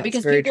 Yeah, that's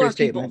because people are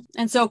people.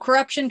 And so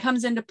corruption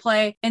comes into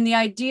play. And the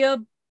idea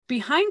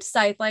behind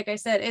Scythe, like I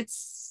said,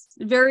 it's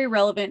very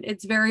relevant.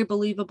 It's very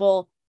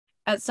believable.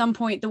 At some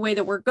point, the way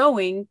that we're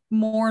going,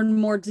 more and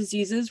more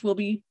diseases will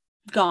be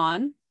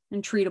gone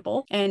and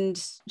treatable. And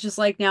just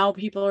like now,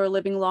 people are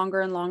living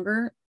longer and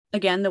longer.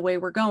 Again, the way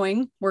we're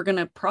going, we're going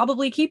to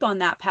probably keep on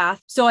that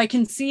path. So I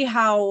can see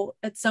how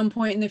at some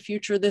point in the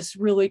future, this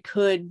really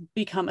could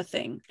become a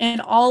thing. And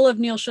all of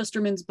Neal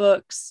Shusterman's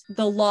books,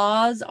 the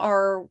laws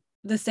are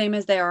the same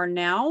as they are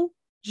now,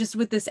 just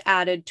with this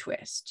added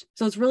twist.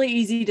 So it's really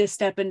easy to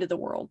step into the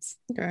worlds.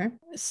 Okay.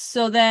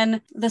 So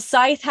then the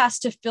scythe has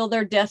to fill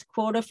their death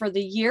quota for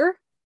the year.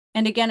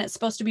 And again, it's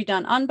supposed to be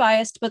done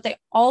unbiased, but they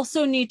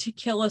also need to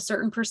kill a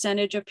certain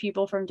percentage of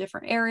people from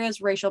different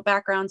areas, racial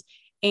backgrounds,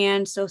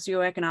 and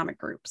socioeconomic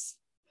groups.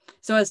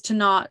 So as to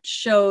not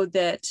show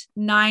that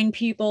 9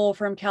 people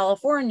from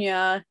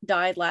California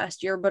died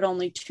last year, but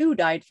only 2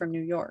 died from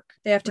New York.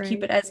 They have to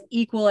keep it as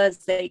equal as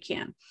they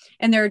can.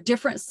 And there are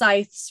different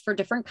scythes for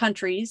different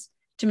countries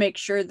to make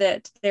sure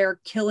that they're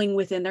killing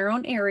within their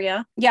own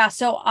area. Yeah,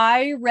 so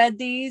I read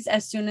these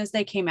as soon as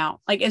they came out.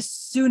 Like as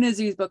soon as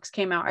these books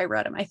came out, I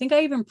read them. I think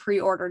I even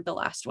pre-ordered the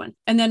last one.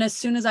 And then as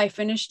soon as I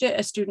finished it,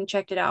 a student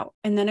checked it out.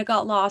 And then it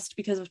got lost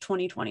because of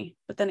 2020,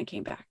 but then it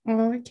came back.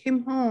 Oh, it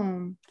came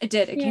home. It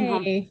did. It came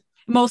home.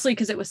 Mostly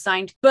because it was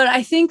signed. But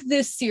I think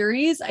this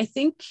series, I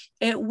think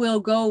it will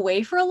go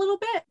away for a little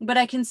bit, but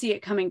I can see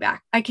it coming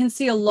back. I can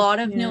see a lot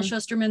of Neal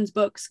Shusterman's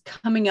books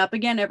coming up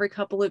again every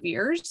couple of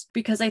years,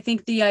 because I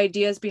think the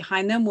ideas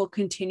behind them will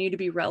continue to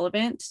be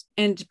relevant.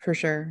 And for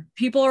sure,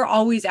 people are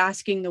always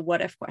asking the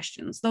what if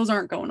questions. Those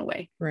aren't going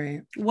away.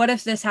 Right. What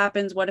if this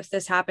happens? What if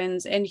this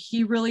happens? And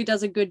he really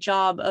does a good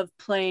job of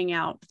playing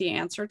out the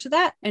answer to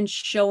that and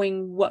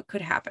showing what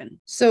could happen.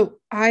 So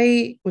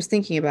I was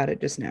thinking about it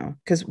just now,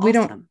 because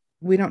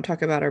we don't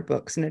talk about our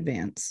books in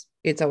advance.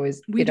 It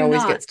always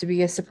gets to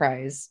be a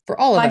surprise for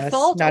all of us,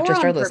 not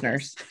just our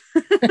listeners.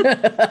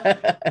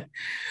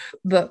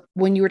 But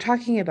when you were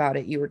talking about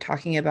it, you were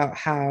talking about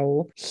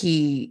how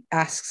he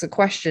asks a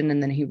question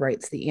and then he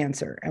writes the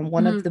answer. And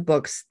one of the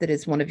books that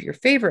is one of your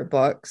favorite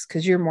books,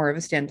 because you're more of a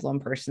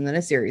standalone person than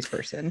a series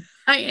person.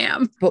 I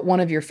am. But one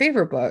of your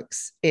favorite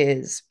books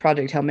is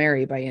Project Hail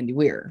Mary by Andy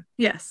Weir.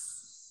 Yes.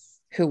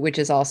 Which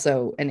is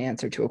also an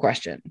answer to a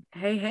question.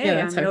 Hey,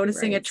 I'm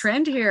noticing a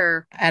trend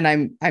here. And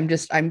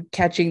I'm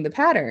catching the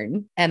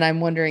pattern. And I'm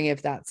wondering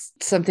if that's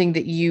something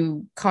that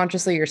you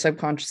consciously or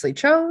subconsciously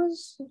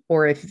chose,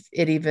 or if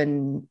it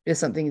even is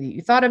something that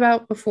you thought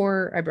about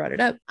before I brought it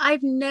up.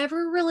 I've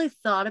never really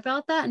thought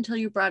about that until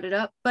you brought it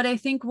up. But I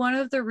think one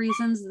of the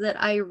reasons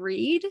that I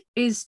read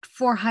is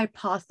for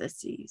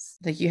hypotheses.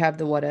 Like you have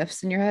the what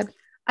ifs in your head?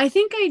 I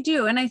think I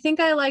do. And I think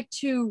I like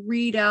to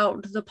read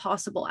out the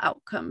possible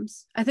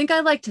outcomes. I think I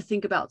like to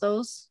think about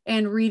those.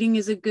 And reading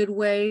is a good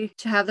way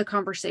to have the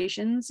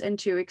conversations and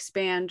to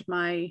expand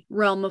my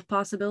realm of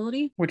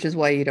possibility. Which is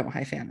why you don't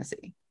high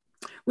fantasy.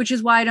 Which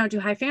is why I don't do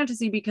high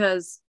fantasy,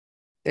 because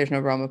there's no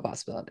realm of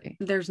possibility.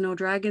 There's no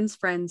dragons,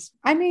 friends.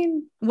 I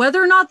mean,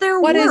 whether or not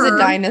there what is a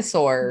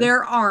dinosaur?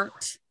 There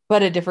aren't.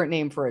 But a different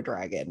name for a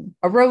dragon.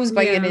 A rose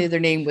by any other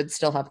name would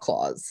still have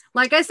claws.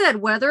 Like I said,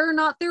 whether or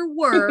not there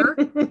were,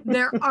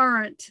 there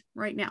aren't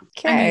right now.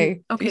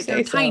 Okay.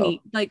 They're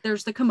tiny. Like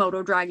there's the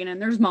Komodo dragon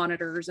and there's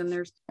monitors and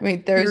there's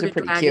those are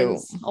pretty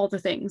dragons, cute. All the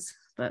things.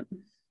 But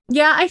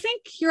yeah, I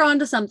think you're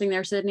onto something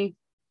there, Sydney.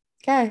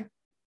 Okay.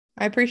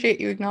 I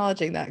appreciate you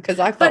acknowledging that because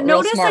I felt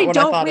real smart when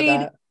I thought of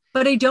that.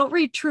 But I don't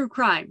read true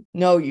crime.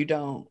 No, you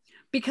don't.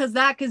 Because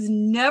that is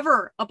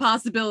never a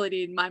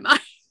possibility in my mind.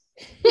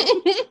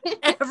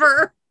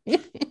 Ever.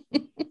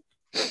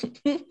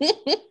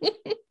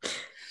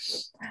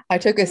 I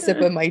took a sip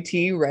of my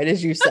tea right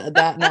as you said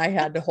that, and I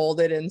had to hold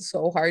it in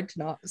so hard to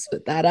not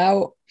spit that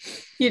out.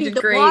 You did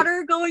great. The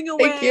water going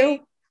away. Thank you.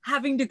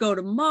 Having to go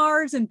to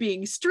Mars and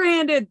being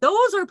stranded.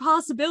 Those are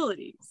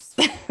possibilities.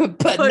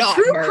 but not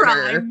true murder.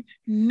 Crime,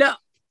 no.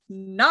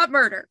 Not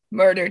murder.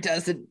 Murder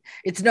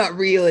it's not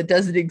real. It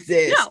doesn't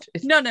exist.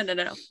 No.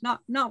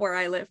 Not where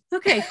I live.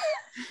 Okay.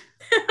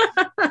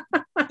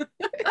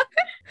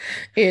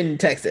 In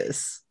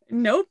Texas.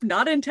 Nope,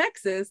 not in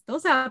Texas.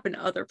 Those happen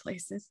other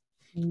places.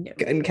 No.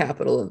 Gun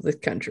capital of the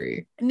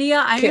country. Nia,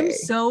 I am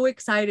so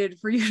excited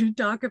for you to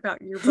talk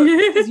about your book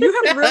because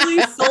you have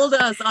really sold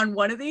us on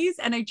one of these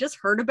and I just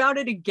heard about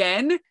it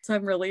again. So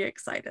I'm really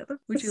excited.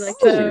 Would you like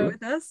to share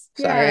with us?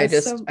 Sorry,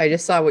 I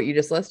just saw what you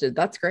just listed.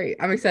 That's great.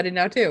 I'm excited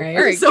now too. Right.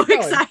 All right, so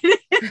excited.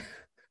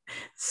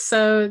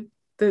 So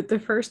the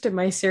first in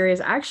my series,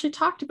 I actually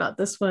talked about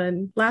this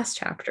one last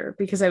chapter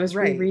because I was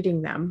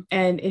rereading them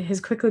and it has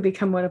quickly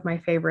become one of my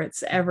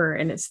favorites ever.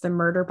 And it's the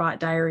Murderbot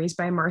Diaries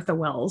by Martha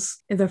Wells.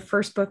 The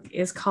first book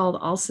is called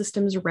All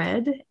Systems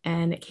Red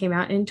and it came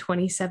out in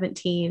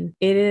 2017.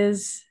 It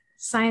is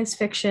science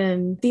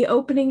fiction. The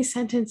opening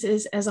sentence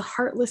is, "As a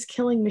heartless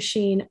killing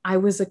machine, I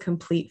was a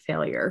complete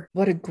failure."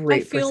 What a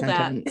great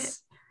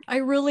sentence. I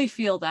really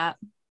feel that.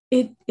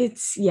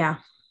 It's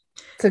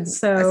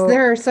So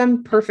there are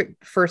some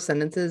perfect first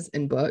sentences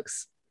in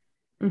books,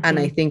 and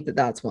I think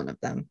that's one of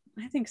them.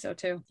 I think so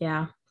too.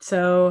 Yeah.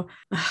 So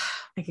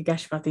I could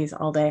gush about these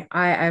all day.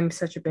 I'm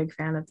such a big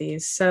fan of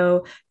these.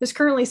 So there's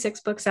currently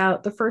 6 books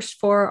out. The first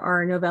 4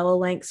 are novella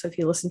length. So if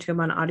you listen to them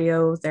on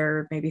audio,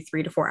 they're maybe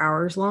 3 to 4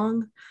 hours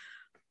long.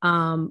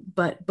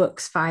 But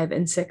books 5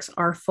 and 6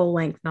 are full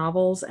length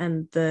novels.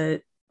 And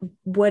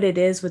what it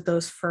is with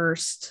those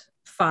first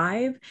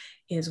 5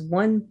 is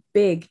one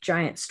big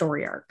giant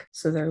story arc.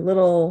 So they're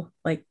little,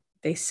 like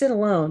they sit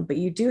alone, but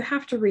you do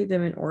have to read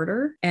them in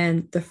order.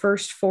 And the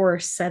first 4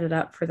 set it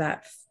up for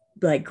that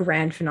like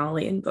grand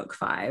finale in book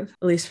 5,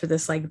 at least for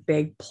this like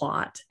big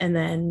plot. And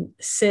then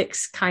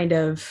 6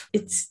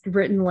 it's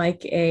written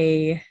like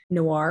a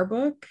noir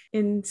book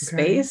in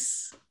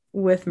space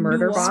with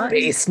Murderbot.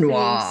 Space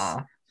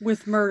noir.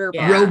 With Murderbot.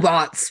 Yeah.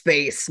 Robot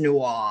space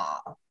noir.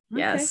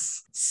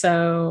 Yes.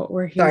 So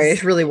sorry, I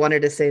just really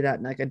wanted to say that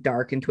in like a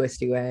dark and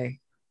twisty way.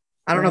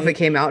 I don't know if it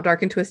came out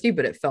dark and twisty,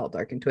 but it felt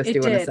dark and twisty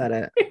when I said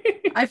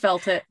it. I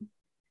felt it.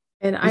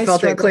 And I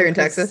felt it clear in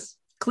Texas.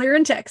 Clear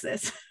in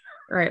Texas.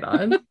 Right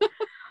on.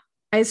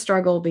 I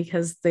struggle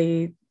because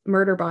the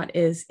Murderbot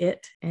is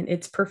it, and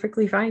it's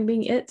perfectly fine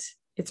being it.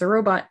 It's a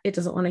robot. It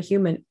doesn't want a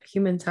human.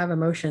 Humans have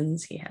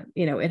emotions.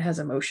 It has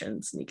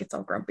emotions, and he gets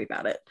all grumpy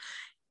about it.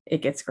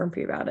 It gets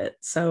grumpy about it.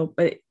 So,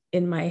 but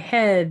in my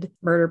head,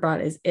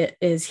 Murderbot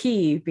is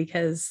he,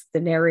 because the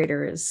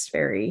narrator is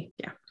very,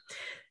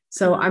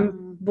 So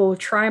will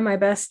try my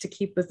best to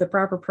keep with the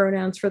proper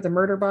pronouns for the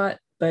Murderbot,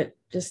 but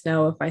just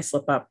know if I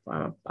slip up,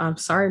 I'm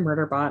sorry,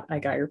 Murderbot, I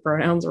got your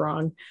pronouns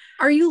wrong.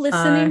 Are you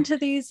listening to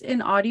these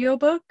in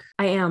audiobook?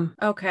 I am.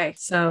 Okay.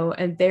 So,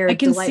 and they're I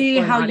can see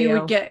how you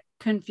would get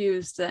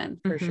confused then.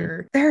 For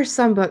sure. There are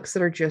some books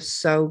that are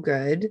just so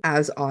good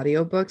as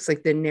audiobooks.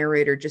 Like the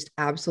narrator just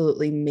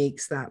absolutely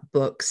makes that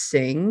book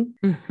sing.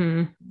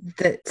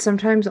 That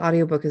sometimes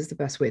audiobook is the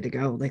best way to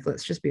go. Like,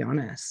 let's just be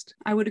honest.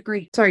 I would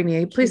agree. Sorry,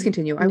 Nia, please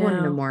continue. I want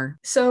to know more.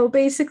 So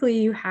basically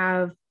you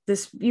have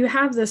this,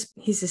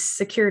 he's a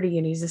security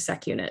unit, he's a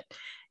sec unit.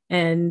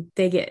 And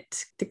they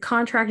get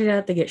contracted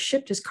out, they get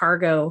shipped as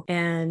cargo,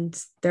 and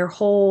their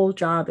whole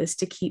job is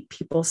to keep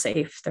people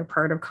safe. They're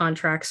part of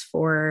contracts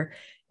for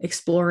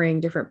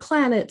exploring different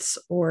planets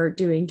or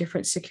doing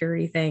different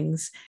security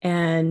things.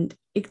 And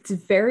it's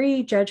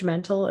very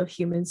judgmental of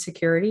human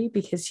security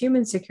because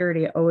human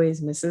security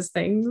always misses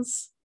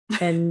things.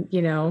 And,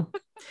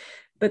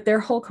 but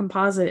their whole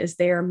composite is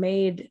they are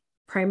made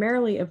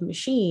primarily of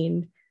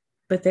machine,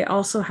 but they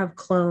also have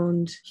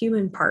cloned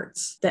human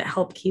parts that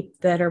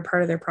that are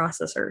part of their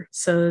processor.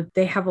 So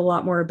they have a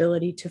lot more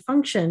ability to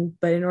function,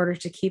 but in order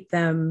to keep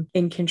them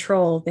in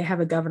control, they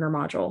have a governor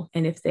module.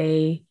 And if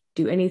they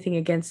do anything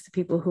against the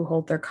people who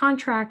hold their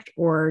contract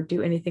or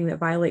do anything that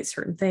violates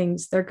certain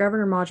things, their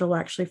governor module will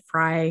actually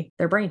fry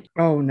their brain.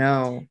 Oh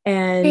no.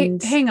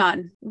 And hang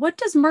on. What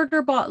does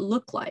Murderbot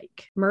look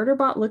like?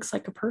 Murderbot looks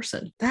like a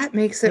person. That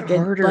makes it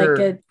harder. Like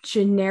a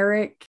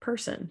generic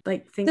person.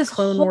 Like think this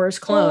Clone Wars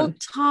clone.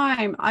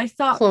 Time I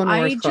thought Clone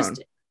Wars just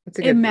clone. That's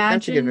a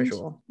good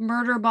visual.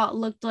 Murderbot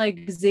looked like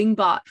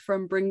Zingbot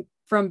from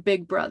from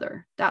Big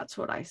Brother. That's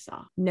what I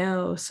saw.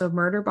 No, so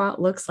Murderbot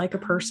looks like a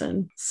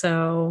person.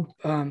 So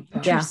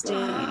interesting.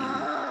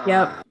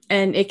 Yep.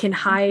 And it can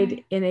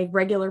hide in a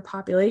regular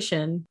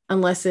population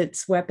unless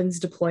its weapons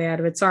deploy out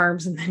of its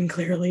arms. And then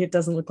clearly it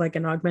doesn't look like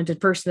an augmented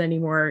person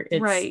anymore.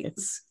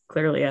 It's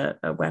clearly a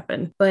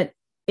weapon. But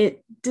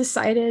it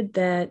decided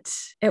that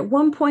at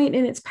one point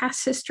in its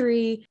past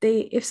history,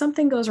 if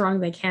something goes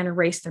wrong, they can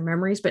erase their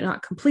memories, but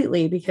not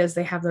completely because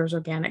they have those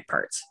organic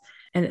parts.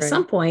 And at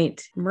some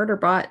point,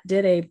 Murderbot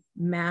did a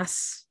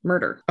mass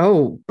murder.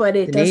 Oh, but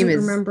it doesn't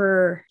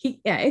remember.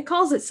 It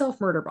calls itself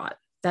Murderbot.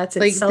 That's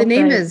its the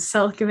name is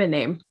self-given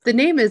name. The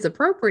name is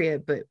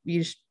appropriate, but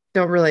you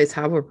don't realize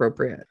how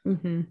appropriate.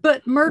 Mm-hmm.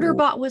 But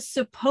Murderbot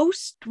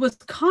was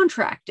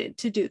contracted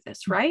to do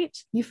this, right?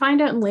 You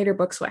find out in later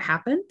books what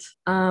happened,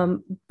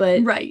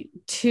 but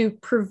to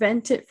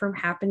prevent it from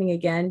happening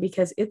again,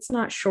 because it's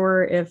not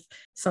sure if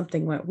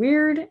something went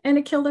weird and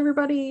it killed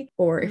everybody,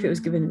 or if it was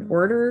given an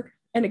order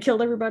and it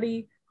killed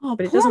everybody. Oh,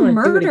 but it poor doesn't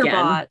want to do it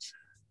Murderbot. again.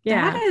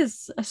 Yeah, that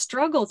is a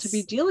struggle to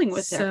be dealing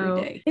with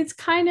every day. It's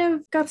kind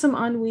of got some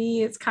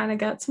ennui. It's kind of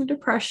got some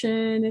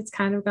depression. It's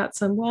kind of got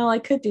some, well, I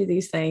could do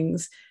these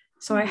things.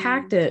 So I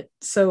hacked it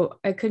so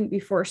I couldn't be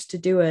forced to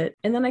do it.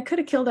 And then I could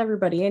have killed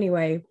everybody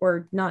anyway,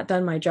 or not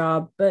done my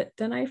job. But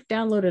then I've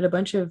downloaded a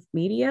bunch of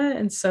media.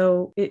 And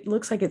so it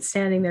looks like it's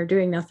standing there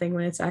doing nothing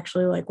when it's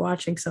actually like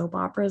watching soap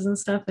operas and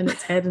stuff in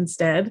its head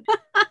instead.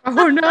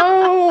 Oh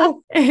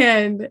no.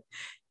 And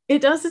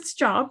it does its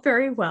job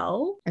very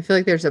well. I feel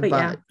like there's a but.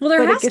 Yeah. Well,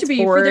 there has to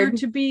be for there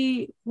to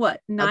be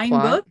 9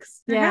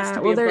 books. There has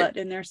to be a butt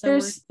in there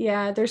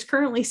somewhere. There's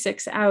currently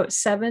 6 out.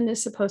 7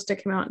 is supposed to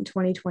come out in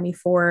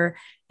 2024,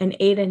 and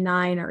 8 and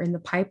 9 are in the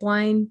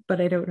pipeline. But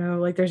I don't know.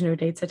 Like, there's no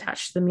dates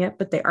attached to them yet.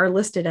 But they are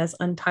listed as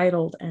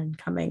untitled and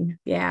coming.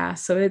 Yeah,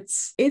 so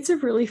it's a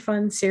really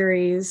fun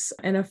series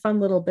and a fun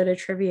little bit of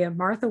trivia.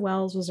 Martha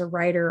Wells was a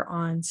writer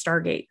on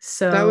Stargate.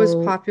 So that was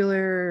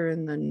popular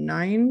in the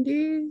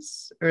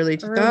 90s, early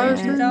 2000s.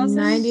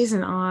 90s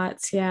and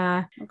aughts,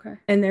 yeah. Okay.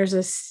 And there's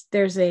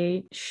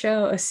a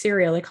show, a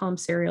serial, they call them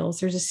serials.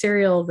 There's a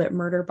serial that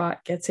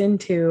Murderbot gets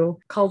into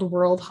called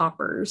World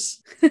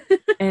Hoppers.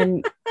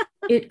 And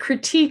it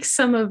critiques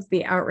some of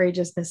the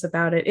outrageousness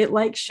about it. It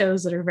likes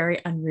shows that are very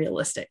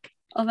unrealistic.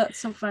 Oh, that's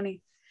so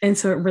funny. And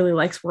so it really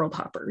likes World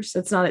Hoppers.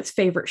 It's not its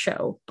favorite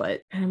show,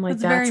 but I'm like,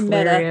 that's very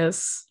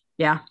hilarious.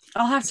 Yeah.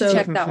 I'll have to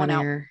check that one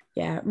out.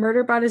 Yeah,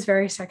 Murderbot is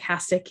very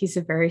sarcastic. He's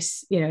a very,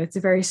 it's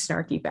a very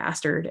snarky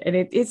bastard, and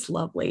it's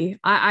lovely.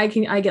 I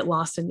get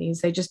lost in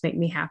these. They just make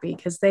me happy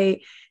because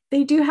they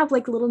do have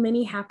like little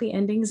mini happy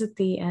endings at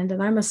the end,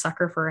 and I'm a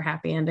sucker for a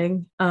happy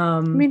ending. I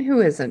mean, who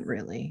isn't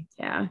really?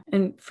 Yeah,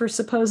 and for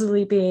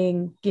supposedly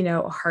being,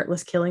 a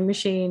heartless killing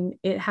machine,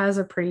 it has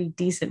a pretty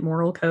decent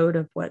moral code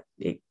of what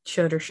it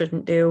should or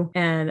shouldn't do,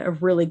 and a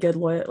really good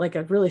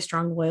a really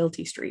strong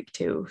loyalty streak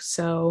too.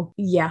 So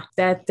yeah,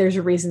 there's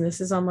a reason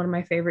this is on one of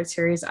my favorite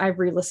series. I've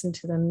re-listened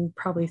to them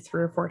probably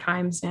 3 or 4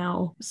 times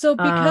now. So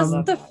because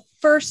the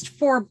first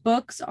 4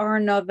 books are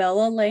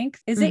novella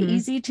length, is it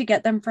easy to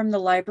get them from the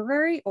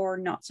library or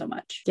not so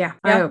much? Yeah,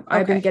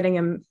 I've been getting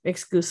them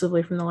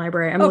exclusively from the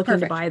library. I'm looking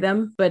to buy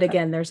them, but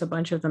again, there's a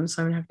bunch of them,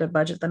 so I'm gonna have to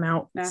budget them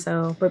out. Yeah.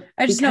 So, but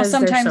I just know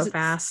sometimes they're so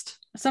fast.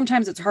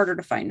 Sometimes it's harder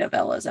to find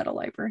novellas at a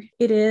library.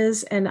 It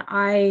is, and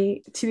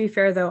to be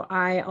fair though,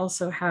 I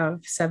also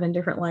have 7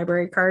 different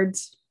library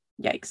cards.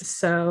 Yikes!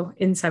 So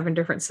in 7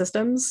 different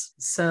systems.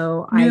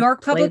 So New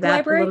York Public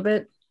Library a little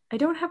bit. I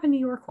don't have a New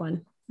York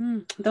one.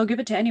 They'll give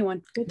it to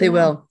anyone. They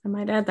will. I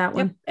might add that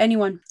one. Yep,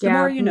 anyone. The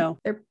more you know.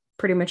 They're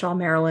pretty much all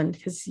Maryland,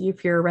 because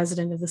if you're a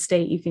resident of the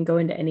state, you can go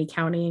into any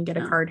county and get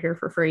a card here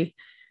for free.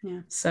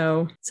 Yeah.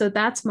 So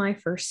that's my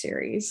first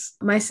series.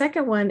 My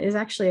second one is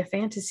actually a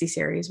fantasy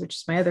series, which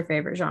is my other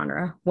favorite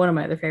genre. One of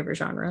my other favorite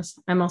genres.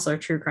 I'm also a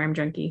true crime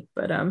junkie,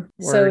 but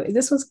so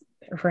this one's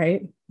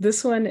right.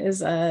 This one is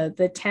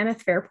the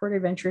Tanith Fairport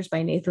Adventures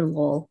by Nathan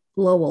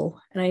Lowell.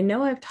 And I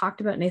know I've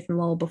talked about Nathan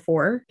Lowell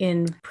before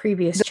in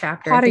previous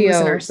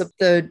chapters.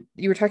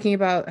 You were talking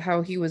about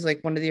how he was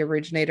like one of the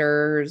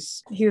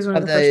originators. He was one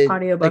of the first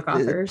Patio book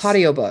authors.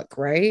 Patio book,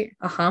 right?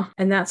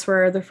 And that's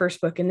where the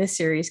first book in this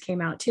series came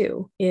out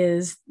too.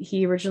 Is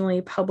he originally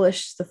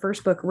published the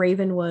first book,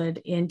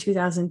 Ravenwood, in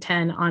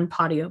 2010 on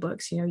Patio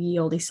Books, ye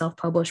olde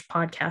self-published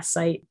podcast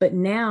site. But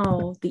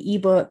now the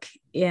ebook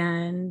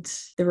and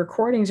the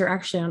recordings are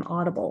actually on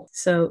Audible.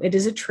 So it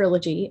is a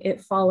trilogy.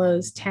 It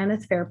follows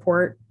Tanith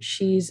Fairport.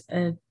 She's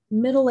a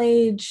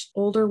middle-aged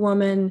older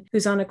woman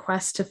who's on a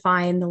quest to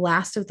find the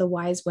last of the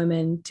wise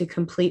women to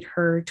complete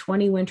her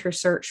 20-winter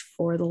search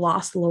for the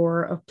lost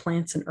lore of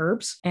plants and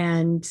herbs.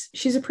 And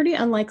she's a pretty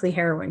unlikely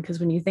heroine, because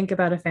when you think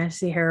about a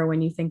fantasy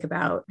heroine, you think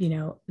about,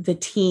 the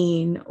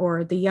teen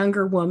or the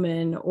younger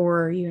woman,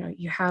 or,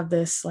 you have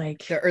this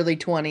like the early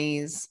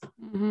 20s,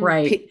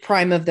 right?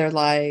 Prime of their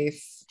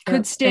life.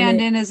 Could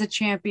stand in as a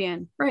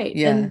champion. Right.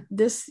 Yeah. And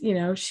this,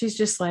 she's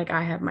just like,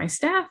 I have my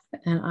staff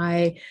and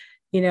I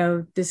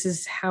this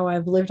is how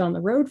I've lived on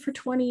the road for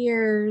 20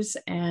 years.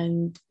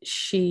 And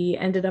she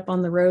ended up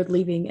on the road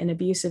leaving an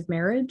abusive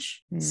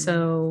marriage.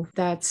 So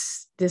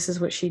this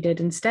is what she did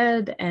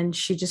instead. And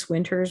she just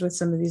winters with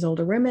some of these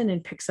older women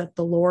and picks up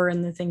the lore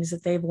and the things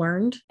that they've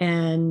learned.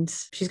 And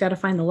she's got to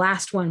find the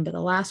last one, but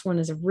the last one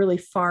is a really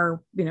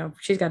far,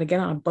 she's got to get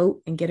on a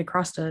boat and get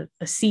across a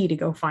sea to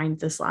go find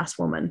this last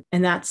woman.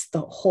 And that's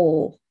the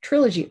whole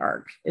trilogy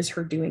arc, is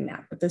her doing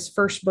that. But this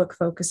first book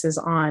focuses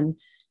on,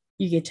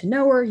 you get to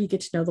know her, you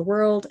get to know the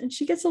world, and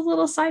she gets a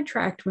little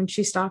sidetracked when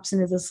she stops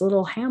into this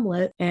little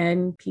hamlet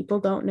and people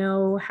don't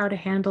know how to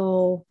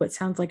handle what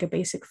sounds like a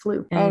basic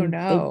flu. And oh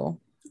no.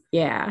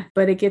 Yeah,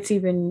 but it gets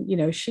even,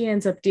 she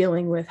ends up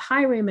dealing with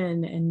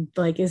highwaymen and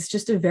is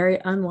just a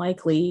very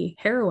unlikely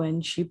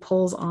heroine. She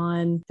pulls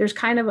on, there's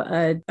kind of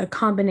a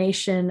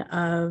combination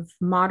of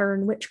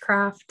modern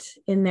witchcraft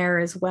in there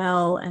as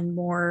well, and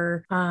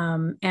more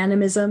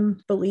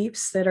animism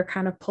beliefs that are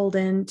kind of pulled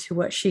into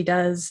what she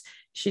does.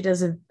 She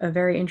does a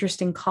very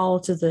interesting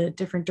call to the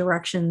different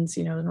directions,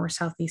 the north,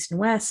 south, east, and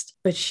west.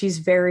 But she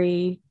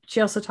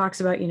also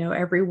talks about,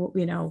 every,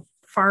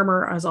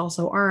 farmer is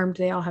also armed.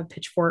 They all have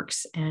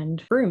pitchforks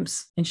and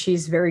brooms, and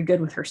she's very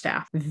good with her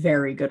staff.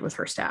 Very good with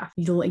her staff.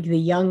 Like the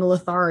young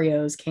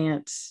Lotharios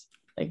can't,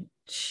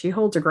 she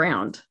holds her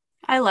ground.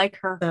 I like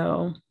her.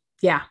 So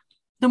yeah.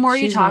 The more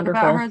you talk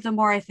about her, the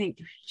more I think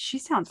she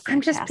sounds fantastic.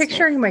 I'm just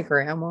picturing my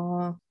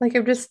grandma.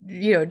 I'm just,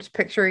 just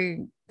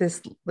picturing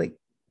this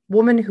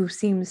woman who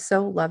seems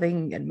so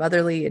loving and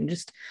motherly and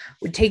just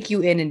would take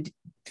you in and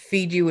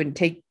feed you and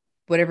take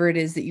whatever it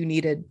is that you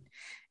needed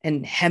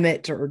and hem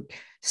it or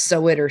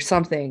sew it or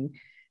something,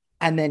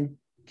 and then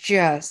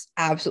just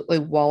absolutely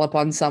wallop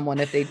on someone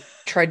if they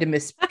tried to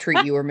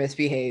mistreat you or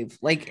misbehave.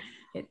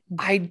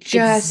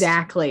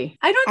 Exactly.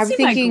 I'm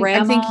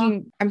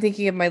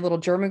thinking of my little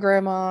German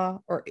grandma,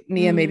 or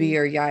Nia, maybe,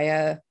 or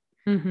Yaya.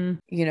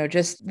 Mm-hmm.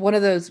 Just one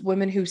of those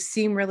women who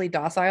seem really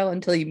docile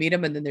until you meet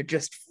them, and then they're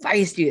just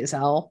feisty as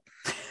hell.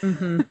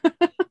 Mm-hmm.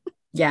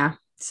 Yeah.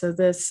 So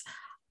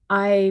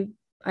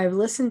I've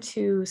listened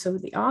to, so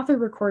the author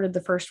recorded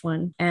the first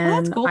one,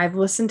 and cool. I've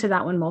listened to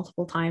that one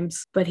multiple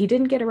times, but he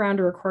didn't get around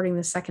to recording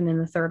the second and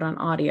the third on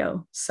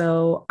audio.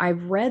 So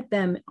I've read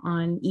them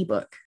on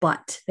ebook,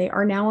 but they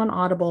are now on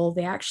Audible.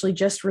 They actually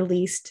just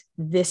released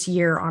this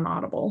year on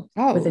Audible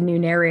with a new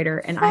narrator,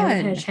 and I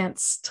haven't had a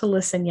chance to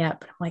listen yet,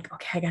 but I'm like,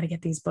 okay, I got to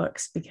get these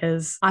books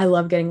because I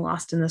love getting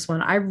lost in this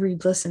one. I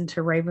re-listened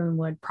to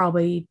Ravenwood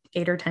probably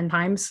 8 or 10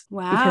 times.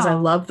 Wow. Because I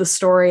love the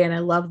story and I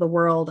love the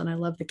world and I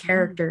love the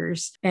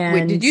characters. And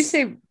wait, did you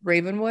say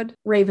Ravenwood?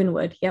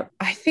 Ravenwood, yep.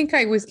 I think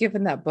I was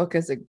given that book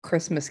as a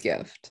Christmas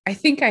gift. I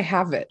think I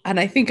have it, and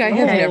I think I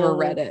have never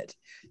read it.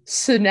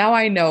 So now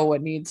I know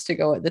what needs to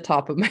go at the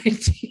top of my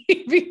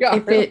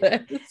TBR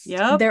list.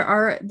 Yep. There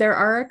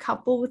are a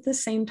couple with the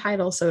same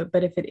title.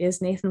 But if it is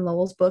Nathan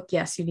Lowell's book,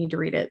 yes, you need to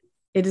read it.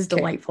 It is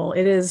delightful.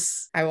 It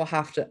is. I will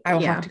have to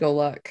go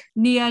look.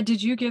 Nia,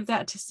 did you give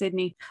that to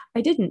Sydney?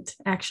 I didn't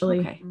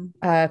actually. Okay.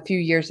 A few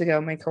years ago,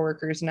 my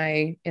coworkers and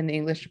I in the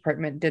English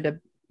department did a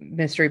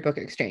mystery book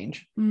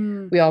exchange.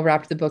 We all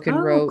wrapped the book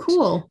and wrote.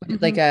 Cool. We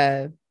did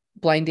a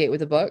blind date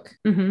with a book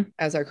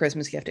as our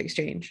Christmas gift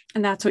exchange.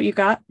 And that's what you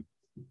got?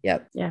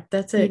 Yep. Yeah,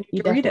 that's it.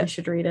 You definitely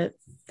should read it.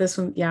 This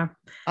one, yeah.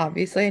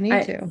 Obviously, I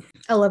need to.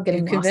 I love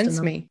getting lost in them.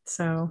 Convince me.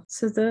 So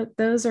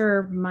those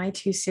are my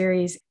 2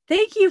 series.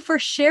 Thank you for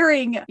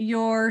sharing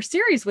your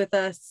series with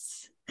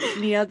us,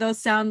 Nia.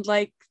 Those sound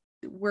like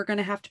we're going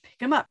to have to pick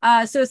them up.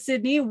 So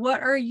Sydney,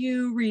 what are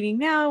you reading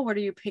now? What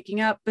are you picking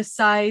up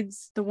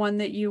besides the one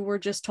that you were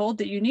just told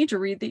that you need to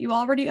read that you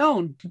already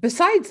own?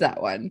 Besides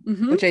that one,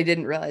 which I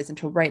didn't realize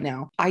until right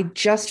now, I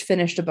just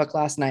finished a book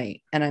last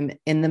night and I'm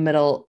in the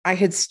middle. I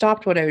had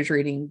stopped what I was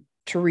reading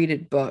to read a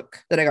book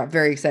that I got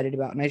very excited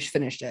about, and I just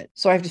finished it.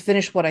 So I have to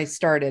finish what I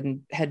started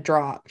and had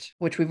dropped,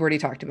 which we've already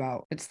talked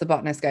about. It's The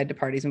Botanist's Guide to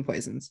Parties and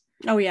Poisons.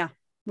 Oh yeah.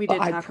 We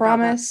did. I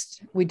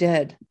promised we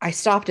did. I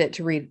stopped it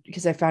to read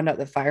because I found out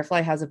that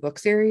Firefly has a book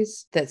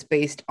series that's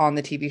based on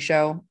the TV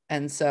show.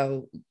 And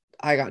so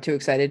I got too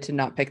excited to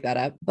not pick that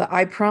up. But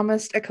I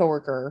promised a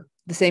coworker,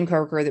 the same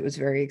coworker that was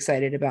very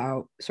excited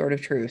about Sword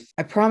of Truth,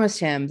 I promised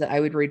him that I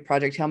would read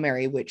Project Hail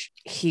Mary, which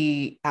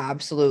he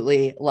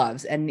absolutely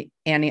loves. And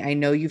Annie, I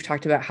know you've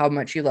talked about how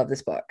much you love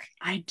this book.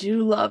 I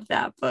do love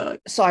that book.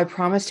 So I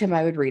promised him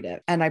I would read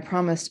it. And I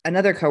promised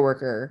another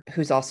coworker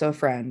who's also a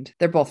friend.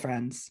 They're both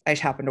friends. I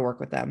just happen to work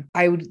with them.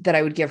 I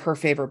would give her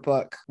favorite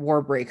book,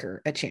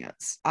 Warbreaker, a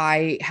chance.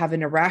 I have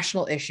an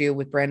irrational issue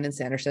with Brandon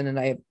Sanderson, and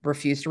I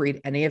refuse to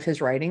read any of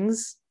his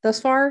writings thus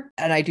far.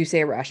 And I do say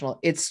irrational.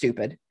 It's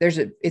stupid.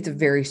 It's a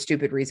very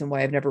stupid reason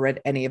why I've never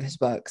read any of his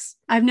books.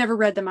 I've never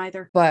read them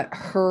either. But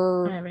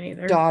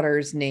her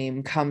daughter's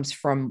name comes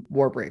from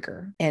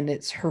Warbreaker, and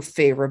it's her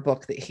favorite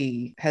book that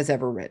he has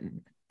ever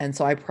written. And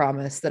so I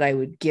promised that I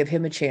would give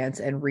him a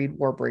chance and read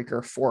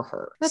Warbreaker for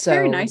her. That's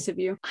very nice of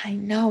you. I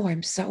know,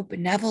 I'm so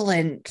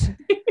benevolent.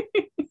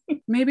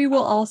 Maybe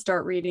we'll all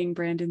start reading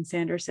Brandon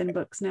Sanderson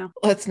books now.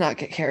 Let's not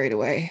get carried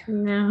away.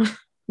 No.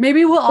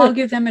 Maybe we'll all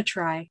give them a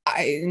try.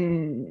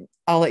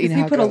 I'll let you know.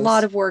 He put a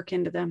lot of work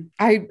into them.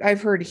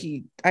 I've heard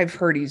he's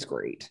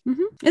great.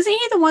 Mm-hmm. Isn't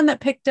he the one that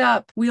picked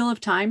up Wheel of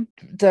Time?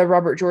 The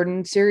Robert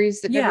Jordan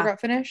series that never got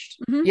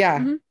finished? Mm-hmm.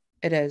 Yeah,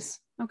 it is.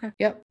 Okay.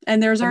 Yep.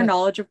 And there's our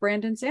knowledge of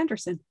Brandon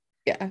Sanderson.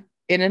 Yeah.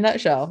 In a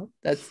nutshell,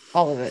 that's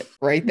all of it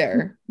right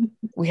there.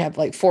 We have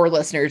like 4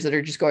 listeners that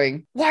are just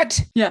going,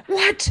 what? Yeah.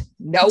 What?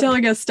 No.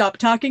 Telling us, stop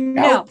talking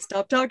now.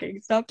 Stop talking.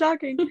 Stop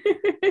talking.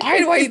 Why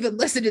do I even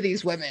listen to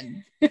these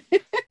women?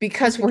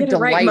 Because we're delightful.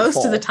 Right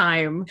most of the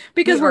time.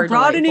 Because we're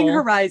broadening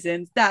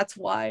horizons. That's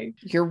why.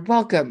 You're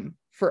welcome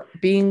for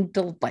being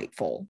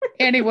delightful.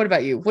 Annie, what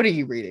about you? What are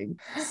you reading?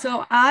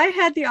 So I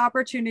had the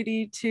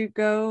opportunity to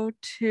go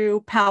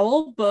to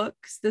Powell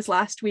Books this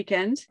last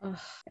weekend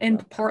in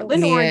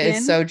Portland, Nia Oregon.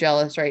 is so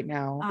jealous right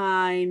now.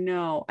 I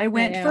know. I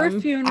went for a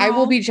funeral. I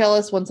will be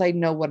jealous once I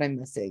know what I'm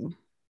missing,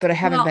 but I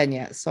haven't been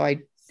yet, so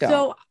I don't.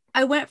 So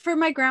I went for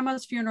my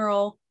grandma's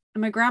funeral,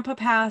 and my grandpa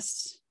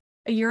passed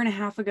a year and a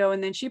half ago,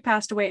 and then she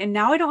passed away, and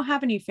now I don't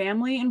have any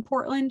family in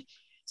Portland,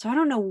 so I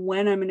don't know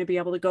when I'm going to be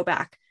able to go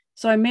back.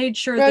 So I made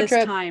sure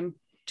time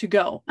to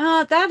go.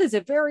 That is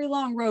a very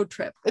long road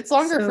trip. It's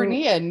longer for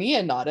Nia.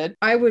 Nia nodded.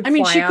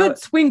 She could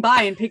swing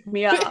by and pick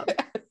me up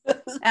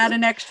at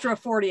an extra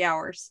 40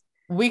 hours.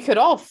 We could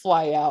all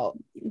fly out.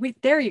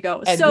 There you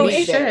go. And so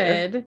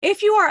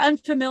if you are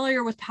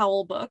unfamiliar with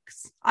Powell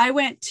Books, I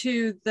went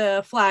to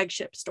the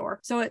flagship store.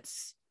 So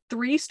it's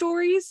 3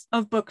 stories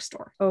of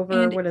bookstore.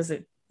 What is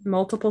it?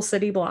 Multiple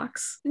city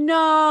blocks?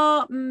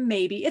 No,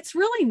 maybe. It's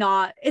really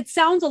not. It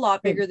sounds a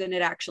lot bigger than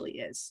it actually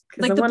is.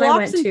 Like the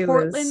blocks in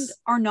Portland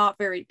are not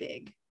very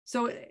big.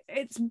 So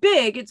it's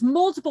big. It's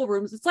multiple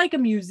rooms. It's like a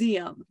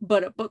museum,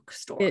 but a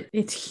bookstore.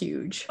 It's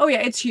huge. Oh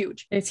yeah, it's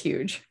huge. It's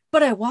huge.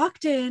 But I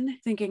walked in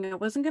thinking I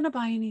wasn't going to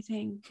buy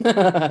anything.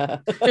 No,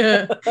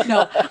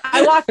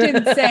 I walked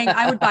in saying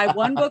I would buy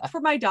 1 book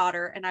for my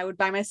daughter and I would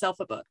buy myself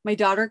a book. My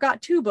daughter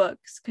got 2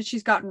 books because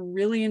she's gotten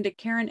really into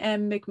Karen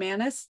M.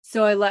 McManus.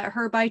 So I let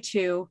her buy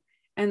 2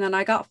 and then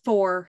I got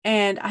 4.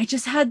 And I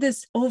just had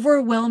this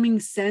overwhelming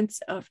sense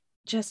of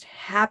just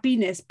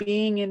happiness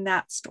being in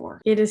that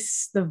store. It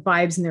is, the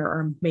vibes in there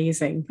are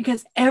amazing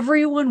because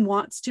everyone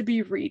wants to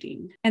be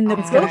reading, and the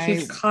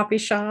huge coffee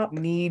shop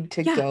need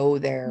to go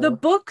there. The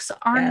books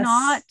are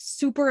not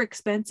super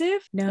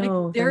expensive.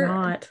 No, they're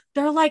not.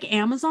 They're like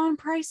Amazon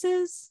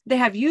prices. They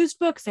have used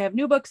books, they have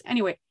new books.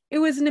 Anyway, it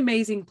was an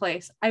amazing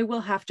place. I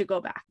will have to go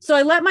back. So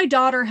I let my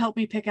daughter help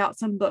me pick out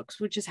some books,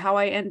 which is how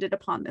I ended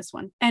upon this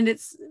one. And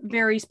it's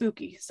very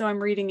spooky. So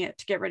I'm reading it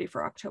to get ready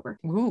for October.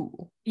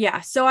 Ooh.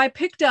 Yeah. So I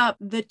picked up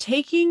The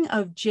Taking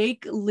of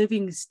Jake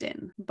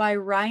Livingston by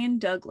Ryan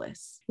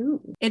Douglas.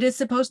 Ooh. It is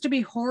supposed to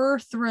be horror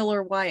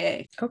thriller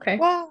YA. Okay.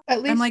 Well,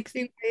 at least I'm like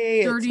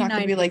it's not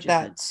going to be like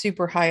that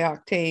super high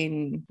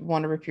octane,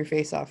 want to rip your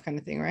face off kind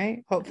of thing,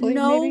 right? Hopefully.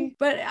 No, maybe?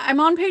 But I'm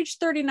on page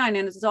 39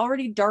 and it's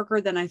already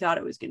darker than I thought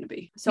it was going to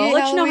be. So I'll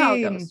let you know how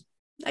it goes.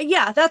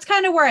 Yeah, that's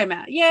kind of where I'm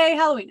at. Yay,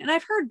 Halloween. And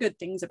I've heard good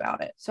things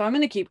about it. So I'm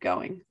going to keep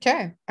going.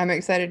 Okay. I'm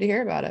excited to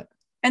hear about it.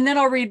 And then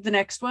I'll read the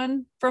next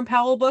one from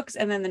Powell Books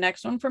and then the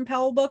next one from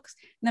Powell Books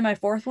and then my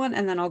 4th one.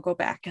 And then I'll go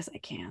back as I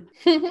can.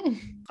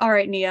 All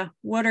right, Nia,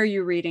 what are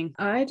you reading?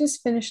 I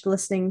just finished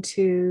listening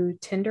to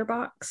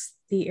Tinderbox,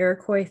 The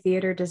Iroquois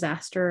Theater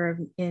Disaster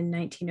in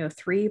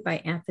 1903 by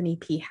Anthony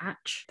P.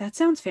 Hatch. That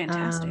sounds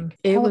fantastic.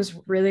 It was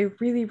really,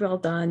 really well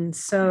done.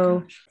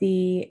 So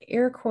the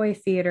Iroquois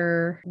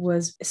Theater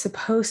was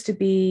supposed to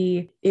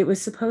be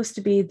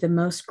the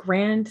most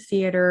grand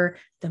theater,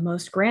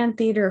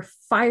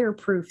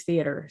 fireproof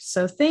theater.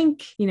 So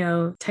think,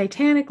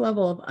 Titanic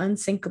level of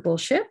unsinkable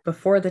ship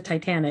before the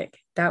Titanic.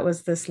 That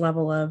was this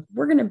level of,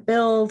 we're going to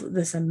build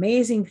this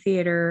amazing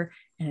theater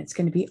and it's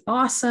going to be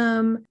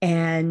awesome.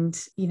 And,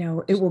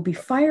 it will be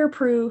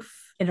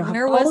fireproof.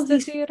 Where was the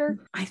theater?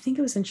 I think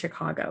it was in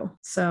Chicago.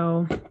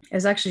 So I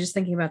was actually just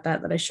thinking about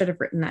that I should have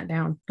written that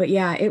down. But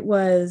yeah, it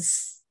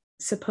was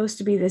supposed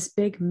to be this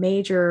big,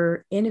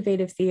 major,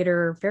 innovative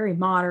theater, very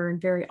modern,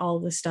 very all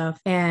this stuff.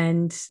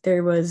 And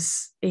there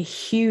was a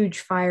huge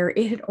fire.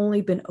 It had only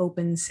been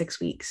open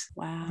 6 weeks.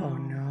 Wow. Oh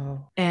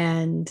no.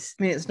 And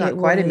I mean, it's not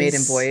quite a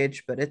maiden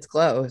voyage, but it's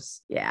close.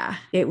 Yeah.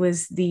 It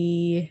was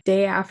the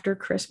day after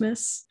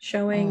Christmas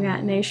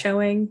matinee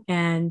showing.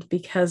 And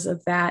because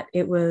of that,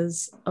 it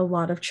was a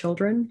lot of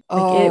children.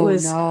 It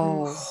was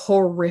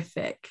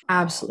horrific,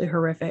 absolutely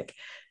horrific.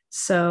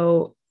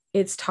 So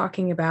it's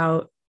talking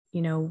about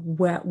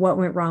what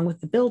went wrong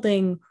with the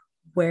building,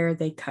 where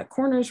they cut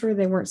corners where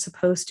they weren't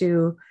supposed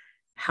to,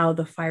 how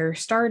the fire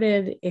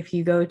started. If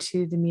you go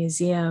to the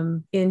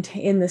museum in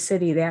the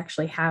city, they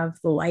actually have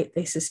the light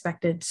they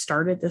suspected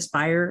started this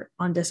fire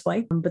on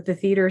display, but the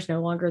theater is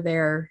no longer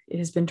there. It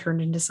has been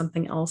turned into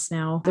something else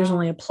now. There's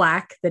only a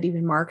plaque that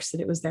even marks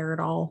that it was there at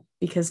all,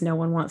 because no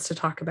one wants to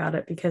talk about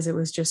it, because it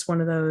was just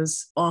one of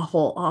those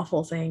awful,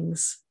 awful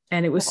things.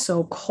 And it was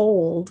so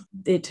cold,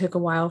 it took a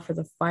while for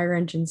the fire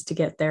engines to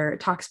get there. It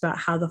talks about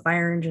how the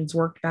fire engines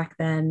worked back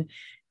then,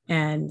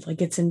 and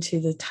gets into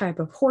the type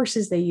of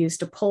horses they used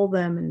to pull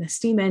them and the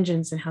steam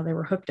engines and how they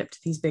were hooked up to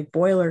these big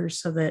boilers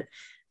so that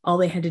all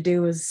they had to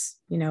do was,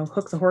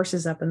 hook the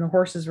horses up, and the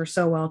horses were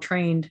so well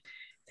trained.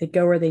 They'd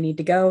go where they need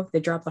to go. They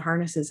drop the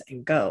harnesses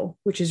and go,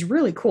 which is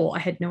really cool. I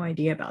had no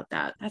idea about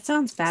that. That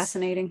sounds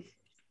fascinating.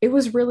 It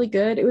was really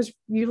good.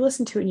 You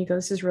listen to it and you go,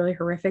 this is really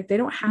horrific. They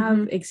don't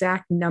have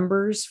exact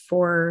numbers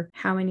for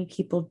how many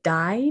people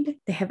died.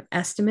 They have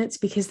estimates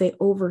because they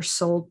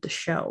oversold the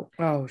show.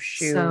 Oh,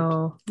 shoot.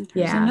 So,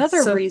 There's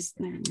another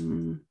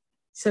reason.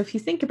 So if you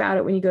think about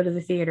it, when you go to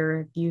the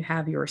theater, you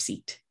have your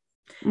seat.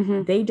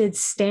 They did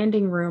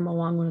standing room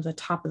along one of the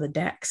top of the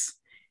decks.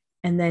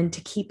 And then to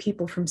keep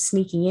people from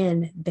sneaking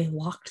in, they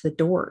locked the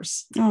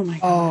doors. Oh my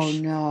gosh. Oh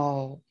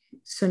no.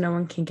 So no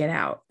one can get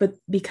out. But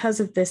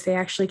because of this, they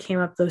actually came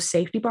up those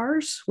safety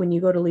bars when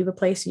you go to leave a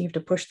place and you have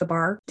to push the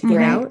bar to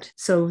get out.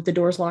 So the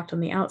door's locked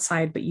on the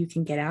outside, but you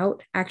can get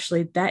out.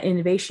 Actually, that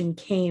innovation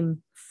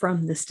came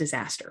from this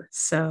disaster.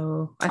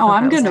 So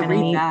I'm going to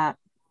read that.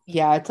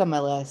 Yeah, it's on my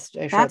list.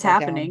 That's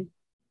happening.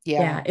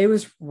 Yeah, it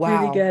was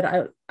really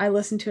good. I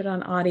listened to it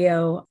on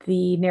audio.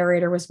 The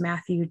narrator was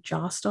Matthew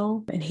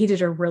Jostal, and he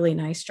did a really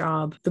nice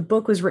job. The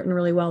book was written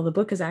really well. The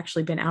book has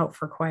actually been out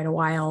for quite a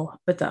while,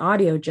 but the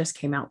audio just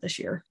came out this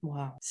year.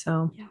 Wow.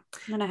 So yeah,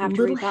 I'm going to have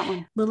to read that one.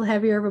 A little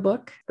heavier of a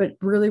book, but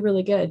really,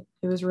 really good.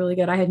 It was really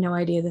good. I had no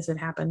idea this had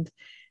happened.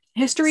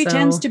 History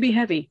tends to be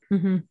heavy,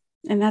 and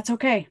that's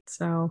okay.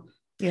 So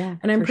yeah.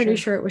 And I'm pretty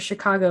sure it was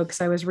Chicago, because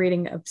I was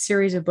reading a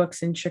series of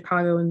books in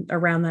Chicago and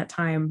around that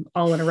time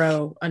all in a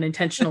row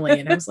unintentionally.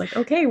 And I was like,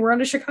 okay, we're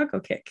on a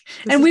Chicago kick.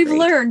 And we've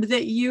learned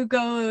that you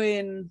go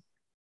in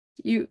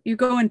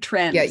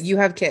trends. Yeah, you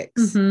have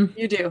kicks.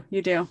 You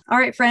do. All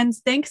right,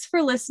 friends. Thanks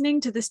for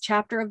listening to this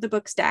chapter of the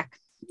Book Stack.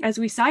 As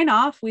we sign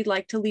off, we'd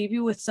like to leave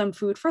you with some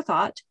food for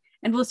thought.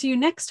 And we'll see you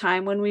next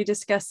time when we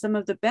discuss some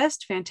of the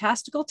best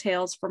fantastical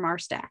tales from our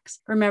stacks.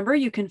 Remember,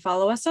 you can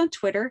follow us on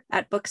Twitter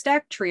at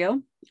Bookstack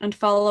Trio, and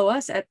follow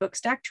us at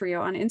Bookstack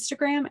Trio on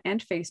Instagram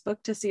and Facebook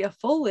to see a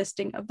full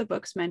listing of the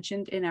books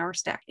mentioned in our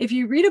stack. If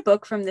you read a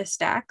book from this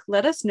stack,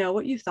 let us know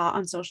what you thought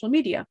on social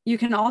media. You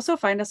can also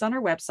find us on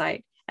our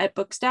website at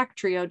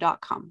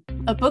bookstacktrio.com.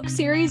 A book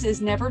series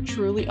is never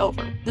truly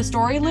over. The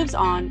story lives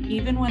on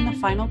even when the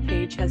final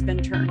page has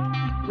been turned.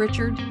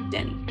 Richard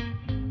Denny.